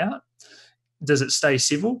that play out? Does it stay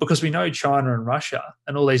civil? Because we know China and Russia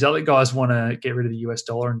and all these other guys want to get rid of the US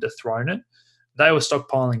dollar and dethrone it. They were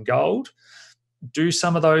stockpiling gold. Do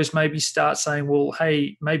some of those maybe start saying, well,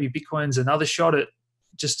 hey, maybe Bitcoin's another shot at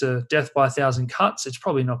just a death by 1,000 cuts? It's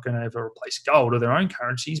probably not going to ever replace gold or their own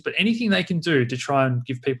currencies, but anything they can do to try and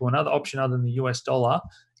give people another option other than the US dollar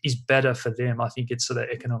is better for them. I think it's sort of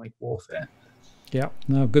economic warfare. Yeah,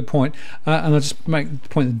 no, good point. And I'll just make the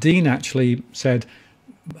point that Dean actually said,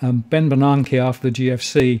 Ben Bernanke after the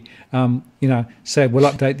GFC, said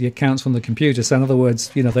we'll update the accounts on the computer. So in other words,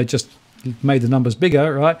 they just made the numbers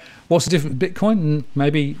bigger, right? What's the difference with Bitcoin?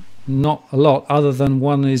 Maybe not a lot, other than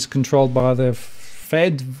one is controlled by the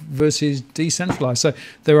Fed versus decentralized. So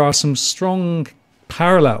there are some strong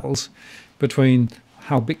parallels between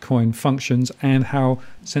how Bitcoin functions and how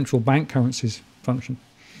central bank currencies function.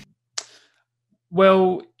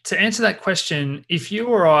 Well, to answer that question, if you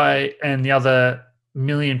or I and the other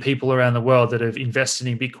million people around the world that have invested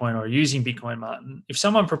in Bitcoin or are using Bitcoin, Martin, if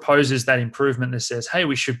someone proposes that improvement that says, hey,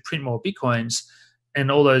 we should print more Bitcoins, and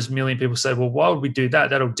all those million people say, well, why would we do that?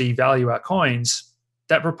 That'll devalue our coins.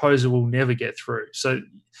 That proposal will never get through. So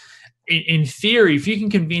in theory, if you can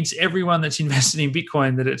convince everyone that's invested in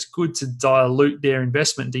Bitcoin that it's good to dilute their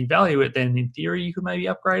investment and devalue it, then in theory, you could maybe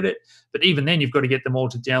upgrade it. But even then, you've got to get them all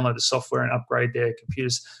to download the software and upgrade their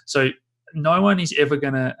computers. So no one is ever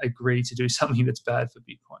going to agree to do something that's bad for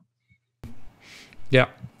Bitcoin. Yeah,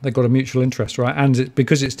 they've got a mutual interest, right? And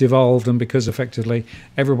because it's devolved and because effectively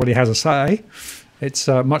everybody has a say, it's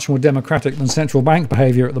much more democratic than central bank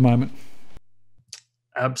behavior at the moment.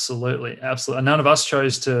 Absolutely. And none of us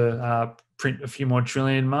chose to print a few more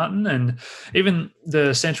trillion, Martin. And even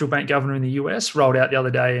the central bank governor in the US rolled out the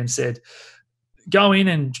other day and said, go in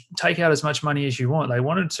and take out as much money as you want. They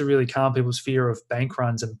wanted to really calm people's fear of bank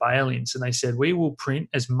runs and bail-ins. And they said, we will print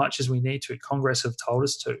as much as we need to. Congress have told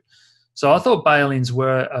us to. So I thought bail-ins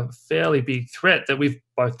were a fairly big threat that we've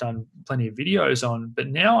both done plenty of videos on. But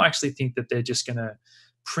now I actually think that they're just going to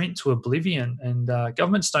print to oblivion. And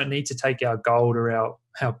governments don't need to take our gold or our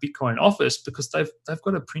Bitcoin off us because they've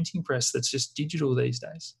got a printing press that's just digital these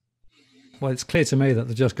days. Well, it's clear to me that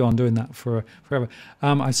they've just gone doing that forever.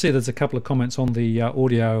 I see there's a couple of comments on the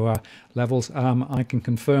audio levels. I can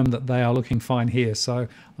confirm that they are looking fine here, so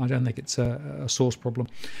I don't think it's a source problem.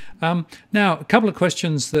 Now, a couple of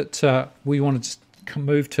questions that we wanted to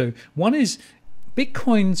move to. One is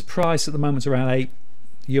Bitcoin's price at the moment is around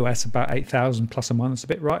about 8,000 plus or minus a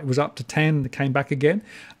bit, right? It was up to 10, it came back again.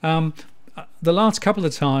 The last couple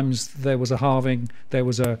of times there was a halving, there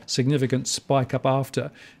was a significant spike up after.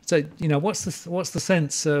 So, what's the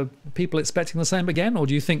sense? People expecting the same again? Or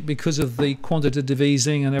do you think because of the quantitative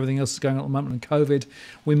easing and everything else that's going on at the moment and COVID,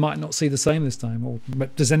 we might not see the same this time? Or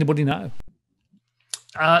does anybody know?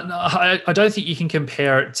 No, I don't think you can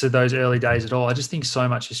compare it to those early days at all. I just think so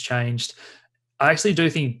much has changed. I actually do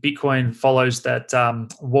think Bitcoin follows that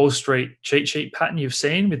Wall Street cheat sheet pattern you've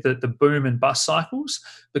seen with the boom and bust cycles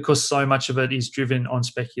because so much of it is driven on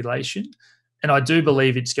speculation. And I do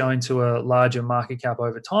believe it's going to a larger market cap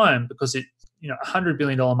over time because $100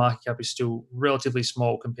 billion market cap is still relatively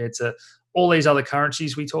small compared to all these other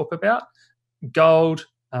currencies we talk about. Gold,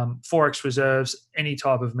 Forex reserves, any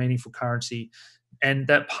type of meaningful currency. And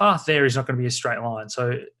that path there is not going to be a straight line.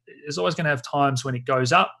 So there's always going to have times when it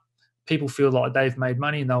goes up, people feel like they've made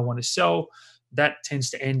money and they'll want to sell. That tends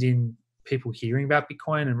to end in people hearing about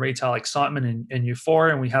Bitcoin and retail excitement and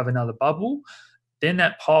euphoria, and we have another bubble. Then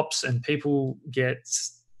that pops and people get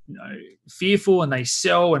fearful and they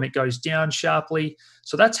sell and it goes down sharply.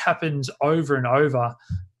 So that's happened over and over.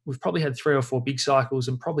 We've probably had 3 or 4 big cycles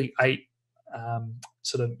and probably 8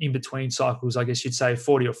 sort of in between cycles, I guess you'd say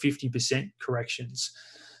 40 or 50% corrections.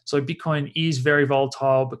 So Bitcoin is very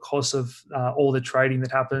volatile because of all the trading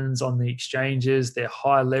that happens on the exchanges. They're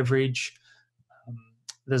high leverage.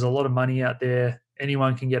 There's a lot of money out there.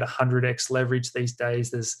 Anyone can get 100x leverage these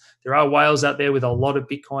days. There are whales out there with a lot of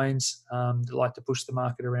Bitcoins that like to push the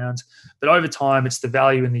market around. But over time, it's the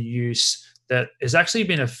value and the use that has actually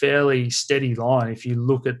been a fairly steady line if you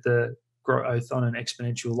look at the growth on an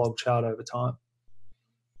exponential log chart over time.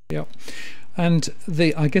 Yeah. And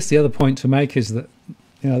I guess the other point to make is that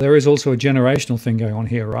there is also a generational thing going on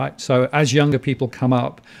here, right? So as younger people come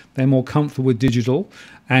up, they're more comfortable with digital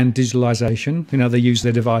and digitalization. They use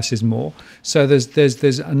their devices more. So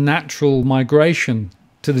there's a natural migration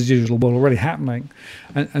to the digital world already happening.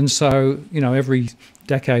 And so, every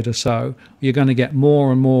decade or so, you're going to get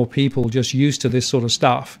more and more people just used to this sort of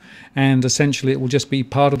stuff. And essentially it will just be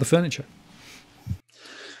part of the furniture.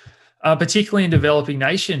 Particularly in developing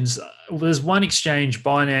nations, there's one exchange,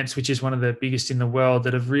 Binance, which is one of the biggest in the world,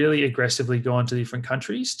 that have really aggressively gone to different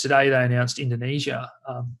countries. Today, they announced Indonesia,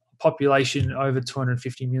 population over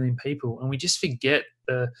 250 million people. And we just forget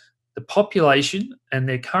the population and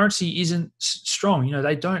their currency isn't strong.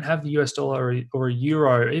 They don't have the US dollar or a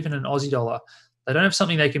euro, even an Aussie dollar. They don't have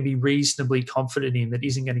something they can be reasonably confident in that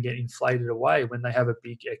isn't going to get inflated away when they have a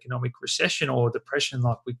big economic recession or depression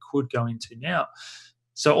like we could go into now.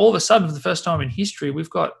 So all of a sudden, for the first time in history, we've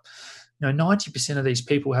got 90% of these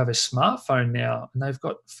people have a smartphone now, and they've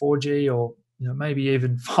got 4G or maybe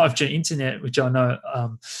even 5G internet, which I know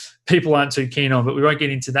people aren't too keen on, but we won't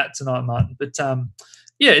get into that tonight, Martin. But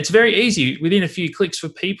it's very easy within a few clicks for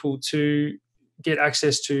people to get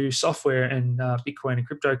access to software and Bitcoin and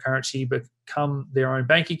cryptocurrency, become their own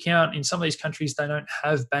bank account. In some of these countries, they don't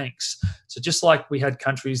have banks. So just like we had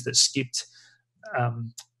countries that skipped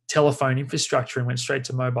telephone infrastructure and went straight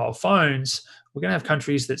to mobile phones, we're going to have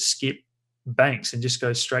countries that skip banks and just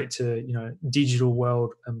go straight to digital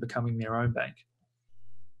world and becoming their own bank.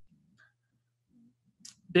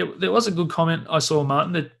 There was a good comment I saw,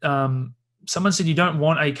 Martin, that someone said you don't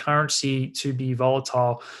want a currency to be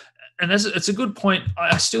volatile, and it's a good point.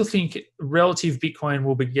 I still think relative Bitcoin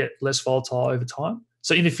will get less volatile over time.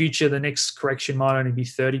 So in the future, the next correction might only be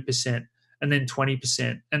 30%. And then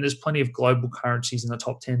 20%. And there's plenty of global currencies in the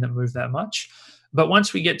top 10 that move that much. But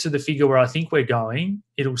once we get to the figure where I think we're going,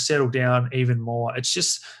 it'll settle down even more. It's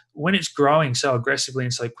just when it's growing so aggressively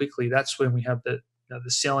and so quickly, that's when we have the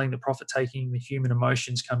selling, the profit taking, the human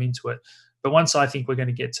emotions come into it. But once I think we're going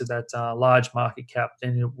to get to that large market cap,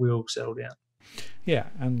 then it will settle down. Yeah,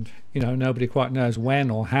 and nobody quite knows when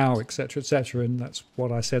or how, et cetera, and that's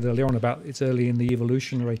what I said earlier on about it's early in the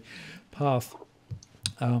evolutionary path.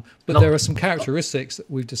 But there are some characteristics that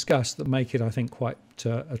we've discussed that make it, I think, quite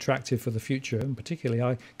attractive for the future. And particularly,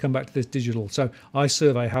 I come back to this digital. So I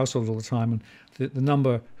survey households all the time, and the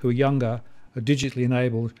number who are younger, are digitally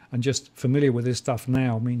enabled, and just familiar with this stuff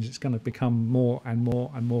now means it's going to become more and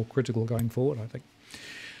more and more critical going forward, I think.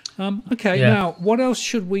 Now, what else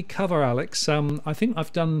should we cover, Alex? I think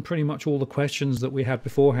I've done pretty much all the questions that we had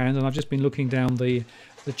beforehand, and I've just been looking down the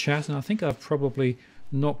chat, and I think I've probably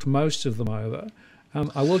knocked most of them over.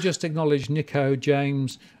 I will just acknowledge Nico,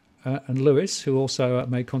 James, and Lewis, who also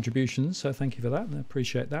made contributions. So thank you for that, and I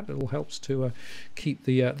appreciate that. It all helps to keep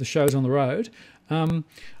the shows on the road.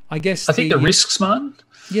 I think the risks, man.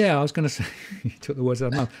 Yeah, I was going to say, you took the words out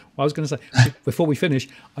of my mouth. I was going to say, before we finish,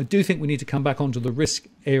 I do think we need to come back onto the risk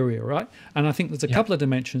area, right? And I think there's a couple of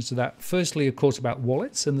dimensions to that. Firstly, of course, about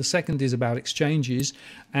wallets, and the second is about exchanges.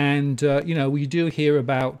 And, we do hear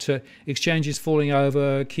about exchanges falling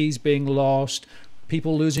over, keys being lost,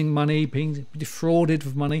 people losing money, being defrauded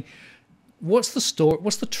of money. What's the story?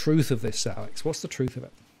 What's the truth of this, Alex? What's the truth of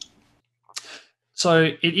it?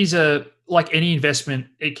 So it is like any investment,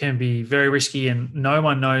 it can be very risky, and no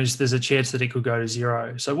one knows there's a chance that it could go to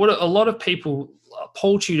zero. So what a lot of people,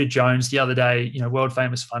 Paul Tudor Jones the other day, world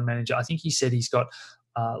famous fund manager, I think he said he's got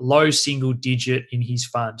low single digit in his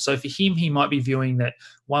fund. So for him, he might be viewing that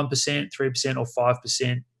 1%, 3% or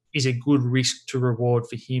 5% is a good risk to reward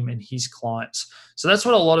for him and his clients. So that's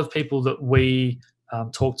what a lot of people that we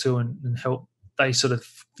talk to and help, they sort of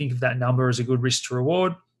think of that number as a good risk to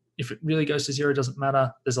reward. If it really goes to zero, it doesn't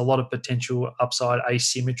matter. There's a lot of potential upside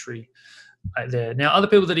asymmetry. there. Now, other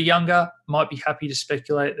people that are younger might be happy to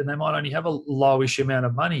speculate, and they might only have a lowish amount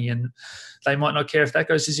of money, and they might not care if that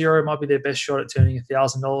goes to zero. It might be their best shot at turning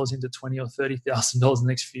 $1,000 into $20,000 or $30,000 in the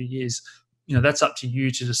next few years. That's up to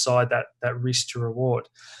you to decide that risk to reward.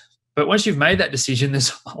 But once you've made that decision,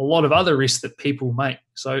 there's a lot of other risks that people make.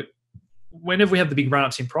 So whenever we have the big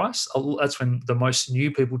run-ups in price, that's when the most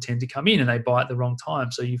new people tend to come in and they buy at the wrong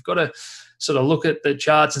time. So you've got to sort of look at the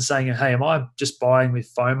charts and saying, hey, am I just buying with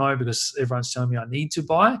FOMO because everyone's telling me I need to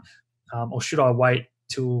buy? Or should I wait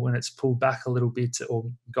till when it's pulled back a little bit or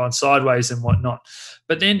gone sideways and whatnot?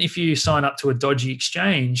 But then if you sign up to a dodgy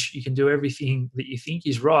exchange, you can do everything that you think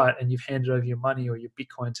is right and you've handed over your money or your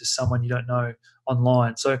Bitcoin to someone you don't know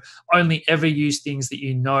online. So only ever use things that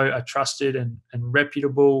you know are trusted and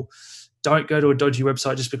reputable. Don't go to a dodgy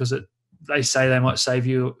website just because they say they might save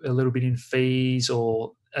you a little bit in fees,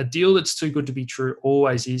 or a deal that's too good to be true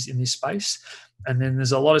always is in this space. And then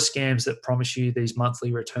there's a lot of scams that promise you these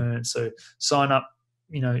monthly returns. So sign up,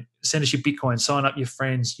 send us your Bitcoin, sign up your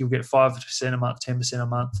friends, you'll get 5% a month, 10% a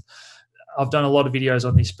month. I've done a lot of videos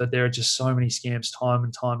on this, but there are just so many scams time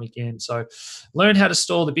and time again. So learn how to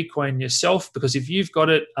store the Bitcoin yourself, because if you've got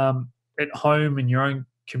it at home in your own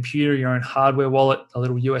computer, your own hardware wallet, a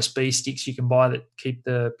little USB sticks you can buy that keep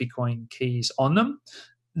the Bitcoin keys on them,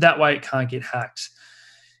 that way it can't get hacked.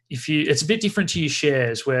 It's a bit different to your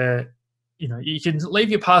shares where you can leave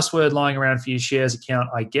your password lying around for your shares account,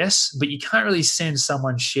 I guess, but you can't really send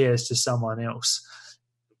someone's shares to someone else.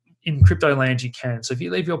 In crypto land, you can. So if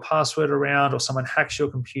you leave your password around, or someone hacks your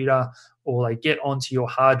computer, or they get onto your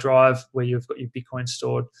hard drive where you've got your Bitcoin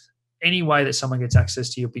stored, any way that someone gets access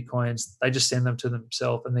to your Bitcoins, they just send them to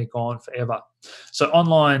themselves and they're gone forever. So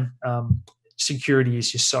online security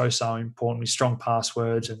is just so important, with strong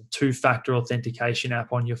passwords and two-factor authentication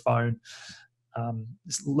app on your phone.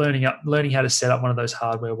 Learning how to set up one of those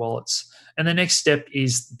hardware wallets. And the next step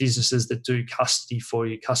is businesses that do custody for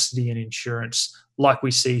you, custody and insurance, like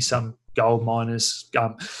we see some gold miners,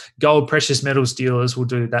 gold precious metals dealers will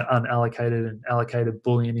do that unallocated and allocated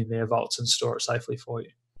bullion in their vaults and store it safely for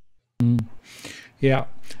you. Yeah,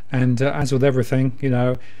 and as with everything,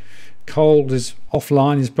 cold is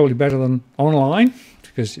offline is probably better than online,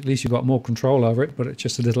 because at least you've got more control over it, but it's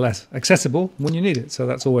just a little less accessible when you need it. So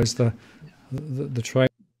that's always the trade.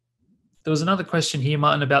 There was another question here,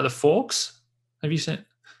 Martin, about the forks. Have you seen?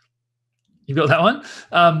 You've got that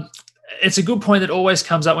one? It's a good point that always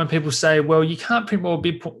comes up when people say, well, you can't print more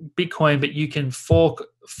Bitcoin, but you can fork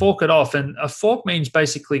it off. And a fork means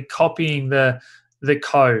basically copying the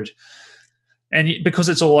code. And because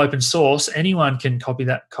it's all open source, anyone can copy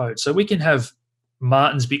that code. So we can have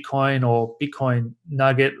Martin's Bitcoin or Bitcoin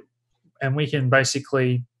Nugget, and we can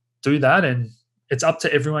basically do that. And it's up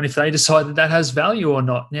to everyone if they decide that has value or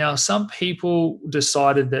not. Now, some people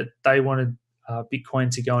decided that they wanted Bitcoin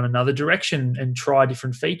to go in another direction and try a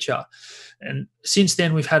different feature. And since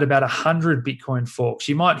then, we've had about 100 Bitcoin forks.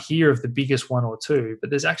 You might hear of the biggest one or two, but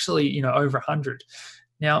there's actually, over 100.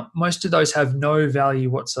 Now, most of those have no value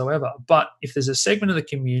whatsoever. But if there's a segment of the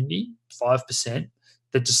community, 5%,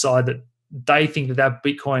 that decide that they think that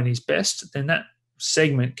Bitcoin is best, then that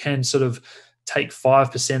segment can sort of take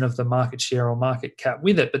 5% of the market share or market cap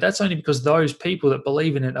with it. But that's only because those people that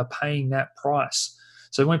believe in it are paying that price.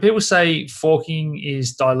 So when people say forking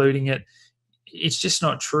is diluting it, it's just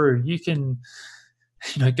not true. You can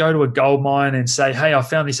go to a gold mine and say, hey, I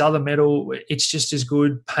found this other metal. It's just as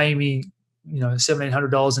good. Pay me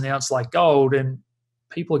 $1,700 an ounce like gold, and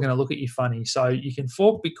people are going to look at you funny. So you can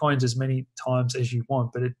fork Bitcoins as many times as you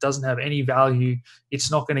want, but it doesn't have any value. It's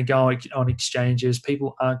not going to go on exchanges.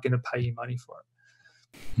 People aren't going to pay you money for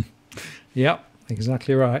it. Yep,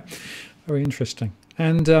 exactly right. Very interesting.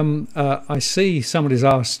 And I see somebody's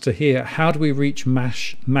asked to hear, how do we reach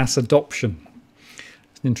mass adoption?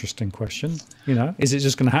 It's an interesting question. Is it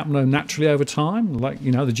just going to happen naturally over time, like, the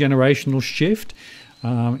generational shift?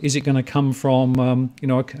 Is it going to come from,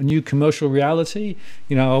 a new commercial reality?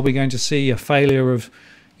 Are we going to see a failure of,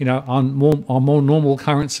 our more normal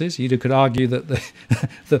currencies? You could argue that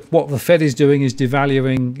what the Fed is doing is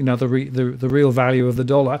devaluing, the real value of the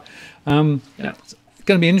dollar. It's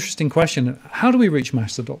going to be an interesting question. How do we reach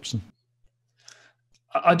mass adoption?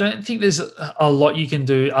 I don't think there's a lot you can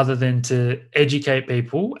do other than to educate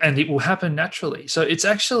people, and it will happen naturally. So it's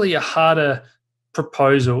actually a harder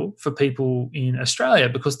proposal for people in Australia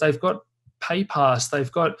because they've got PayPass,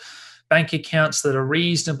 they've got bank accounts that are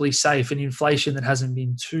reasonably safe, and inflation that hasn't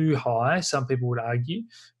been too high, some people would argue.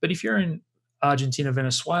 But if you're in Argentina,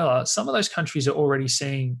 Venezuela, some of those countries are already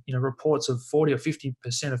seeing reports of 40 or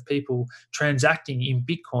 50% of people transacting in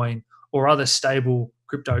Bitcoin or other stable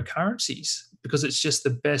cryptocurrencies. because it's just the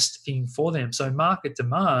best thing for them. So market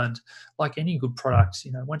demand, like any good product,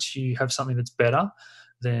 once you have something that's better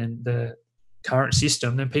than the current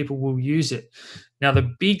system, then people will use it. Now,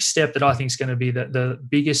 the big step that I think is going to be the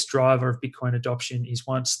biggest driver of Bitcoin adoption is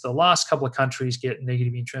once the last couple of countries get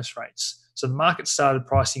negative interest rates. So the market started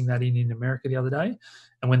pricing that in America the other day.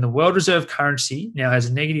 And when the world reserve currency now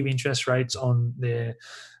has negative interest rates on their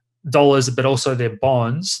dollars, but also their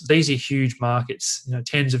bonds, these are huge markets,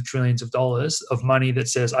 tens of trillions of dollars of money that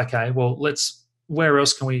says, okay, well, where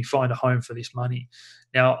else can we find a home for this money?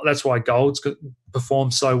 Now, that's why gold's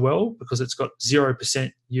performed so well, because it's got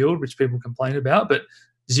 0% yield, which people complain about, but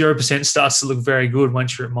 0% starts to look very good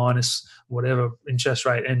once you're at minus whatever interest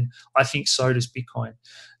rate. And I think so does Bitcoin.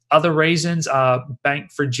 Other reasons are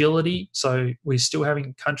bank fragility. So we're still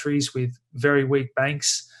having countries with very weak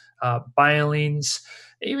banks, bail-ins.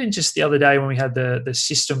 Even just the other day when we had the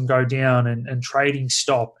system go down and trading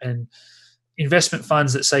stop and investment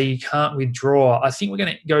funds that say you can't withdraw, I think we're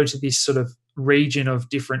going to go to this sort of region of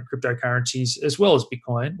different cryptocurrencies as well as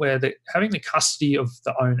Bitcoin, where having the custody of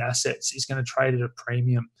the own assets is going to trade at a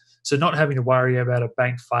premium. So not having to worry about a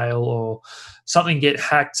bank fail or something get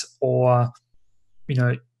hacked, or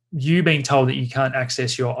you being told that you can't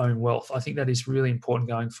access your own wealth. I think that is really important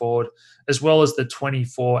going forward, as well as the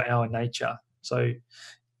 24-hour nature. So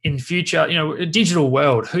in future, a digital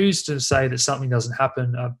world, who's to say that something doesn't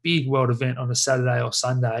happen, a big world event on a Saturday or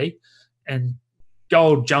Sunday, and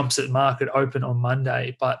gold jumps at market open on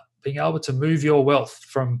Monday, but being able to move your wealth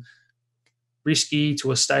from risky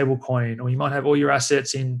to a stable coin, or you might have all your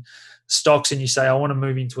assets in stocks and you say, I want to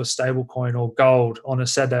move into a stable coin or gold on a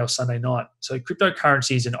Saturday or Sunday night. So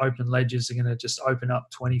cryptocurrencies and open ledgers are going to just open up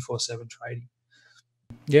 24/7 trading.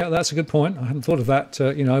 Yeah, that's a good point. I hadn't thought of that,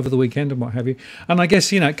 over the weekend and what have you. And I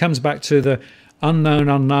guess, it comes back to the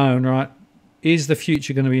unknown, right? Is the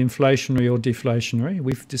future going to be inflationary or deflationary?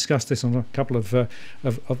 We've discussed this on a couple of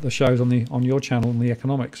the shows on your channel on the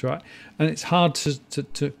economics, right? And it's hard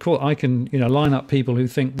to call. I can line up people who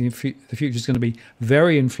think the future is going to be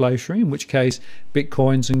very inflationary, in which case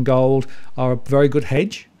Bitcoins and gold are a very good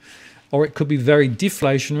hedge, or it could be very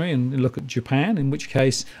deflationary, and look at Japan, in which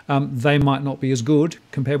case they might not be as good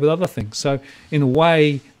compared with other things. So in a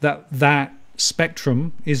way, that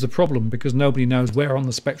spectrum is the problem, because nobody knows where on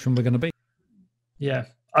the spectrum we're going to be. Yeah,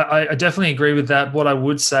 I definitely agree with that. What I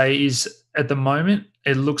would say is, at the moment,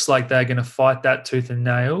 it looks like they're going to fight that tooth and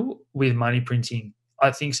nail with money printing.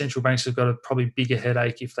 I think central banks have got a probably bigger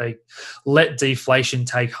headache if they let deflation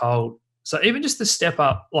take hold. So even just the step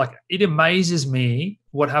up, like, it amazes me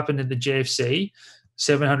what happened in the GFC.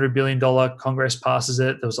 $700 billion, Congress passes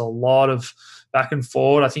it. There was a lot of back and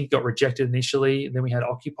forth. I think it got rejected initially. And then we had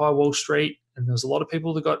Occupy Wall Street, and there was a lot of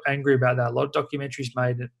people that got angry about that. A lot of documentaries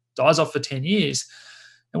made it. Dies off for 10 years.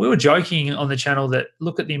 And we were joking on the channel that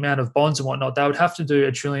look at the amount of bonds and whatnot. They would have to do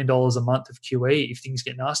 $1 trillion a month of QE if things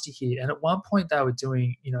get nasty here. And at one point they were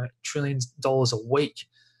doing, trillions of dollars a week.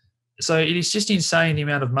 So it is just insane the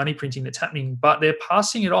amount of money printing that's happening, but they're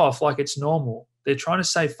passing it off like it's normal. They're trying to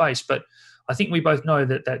save face. But I think we both know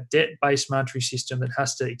that debt-based monetary system that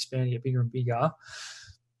has to expand and get bigger and bigger,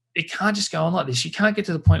 it can't just go on like this. You can't get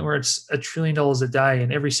to the point where it's $1 trillion a day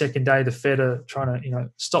and every second day the Fed are trying to,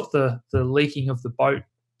 stop the leaking of the boat.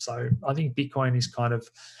 So I think Bitcoin is kind of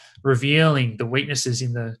revealing the weaknesses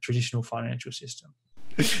in the traditional financial system.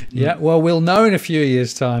 Yeah, well, we'll know in a few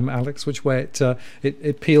years' time, Alex, which way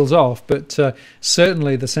it peels off. But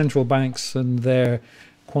certainly the central banks and their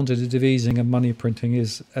quantitative easing and money printing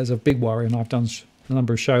is a big worry, and I've done a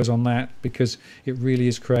number of shows on that, because it really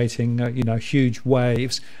is creating huge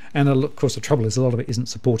waves. And of course the trouble is a lot of it isn't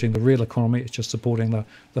supporting the real economy, it's just supporting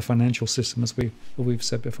the financial system, as we've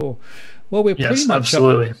said before. Well, we're pretty much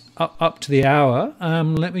up to the hour.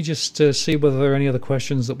 Let me just see whether there are any other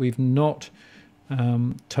questions that we've not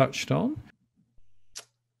touched on.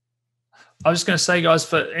 I was just going to say, guys,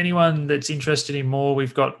 for anyone that's interested in more,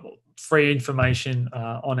 we've got free information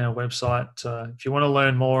on our website. If you want to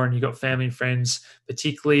learn more and you've got family and friends,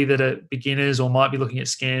 particularly that are beginners or might be looking at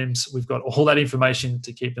scams, we've got all that information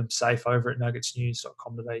to keep them safe over at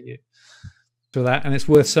nuggetsnews.com.au. For that, and it's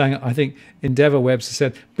worth saying, I think Endeavour Webster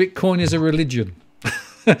said, Bitcoin is a religion.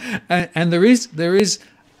 and there is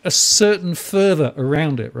a certain further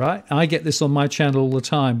around it, right? I get this on my channel all the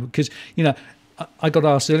time, because, I got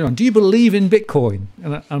asked earlier on, do you believe in Bitcoin?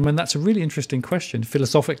 And I mean, that's a really interesting question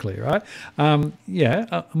philosophically, right? And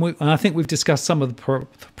I think we've discussed some of the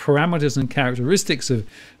parameters and characteristics of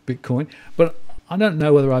Bitcoin, but I don't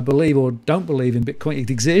know whether I believe or don't believe in Bitcoin. It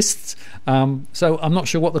exists, so I'm not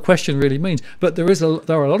sure what the question really means. But there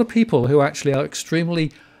are a lot of people who actually are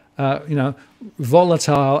extremely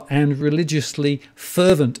volatile and religiously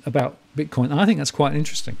fervent about Bitcoin. I think that's quite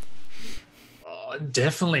interesting.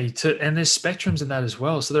 Definitely, and there's spectrums in that as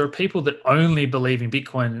well. So there are people that only believe in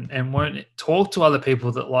Bitcoin and won't talk to other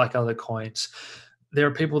people that like other coins. There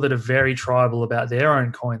are people that are very tribal about their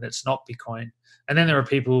own coin that's not Bitcoin, and then there are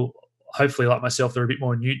people, hopefully like myself, that are a bit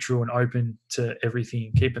more neutral and open to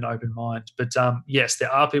everything, keep an open mind. But yes,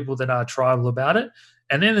 there are people that are tribal about it,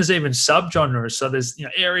 and then there's even subgenres. So there's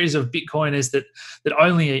areas of Bitcoiners that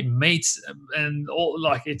only eat meats and all.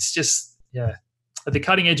 Like, it's just at the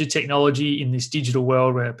cutting edge of technology in this digital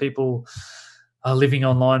world where people are living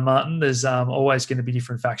online, Martin, there's always going to be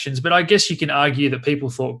different factions. But I guess you can argue that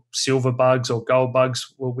people thought silver bugs or gold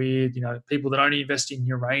bugs were weird. People that only invest in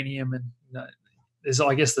uranium, and there's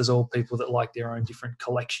all people that like their own different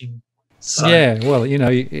collection. So, yeah, well,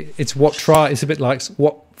 it's it's a bit like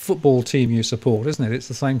what football team you support, isn't it? It's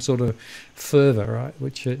the same sort of fervour, right?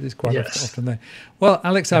 Which is quite often there. Well,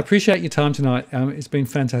 Alex, I appreciate your time tonight. It's been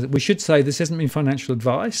fantastic. We should say this hasn't been financial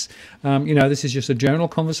advice. This is just a general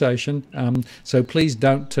conversation. So please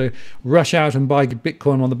don't rush out and buy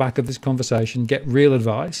Bitcoin on the back of this conversation. Get real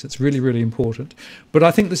advice. It's really, really important. But I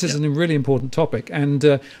think this is a really important topic.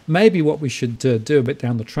 And maybe what we should do a bit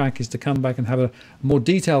down the track is to come back and have a more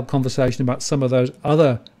detailed conversation about some of those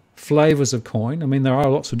other flavors of coin. I mean, there are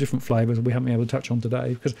lots of different flavors we haven't been able to touch on today,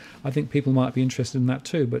 because I think people might be interested in that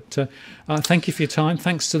too. But thank you for your time.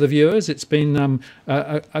 Thanks to the viewers. It's been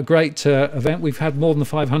a great event. We've had more than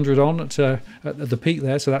 500 on at the peak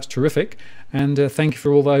there, so that's terrific. And thank you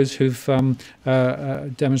for all those who've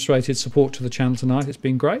demonstrated support to the channel tonight. It's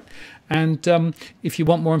been great. And if you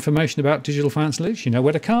want more information about digital finance leaks, you know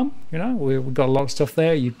where to come. We've got a lot of stuff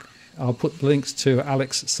there. I'll put links to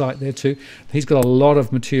Alex's site there too. He's got a lot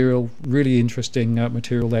of material, really interesting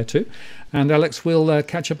material there too. And Alex, we'll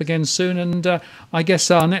catch up again soon. And I guess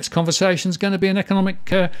our next conversation is going to be an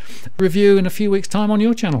economic review in a few weeks' time on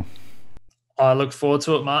your channel. I look forward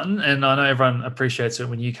to it, Martin. And I know everyone appreciates it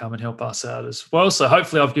when you come and help us out as well. So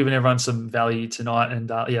hopefully I've given everyone some value tonight. And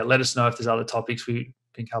let us know if there's other topics we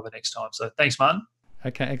can cover next time. So thanks, Martin.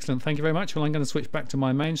 Okay, excellent. Thank you very much. Well, I'm going to switch back to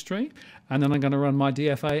my main stream, and then I'm going to run my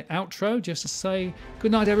DFA outro just to say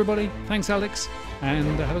good night, everybody. Thanks, Alex,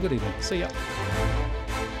 and have a good evening. See ya.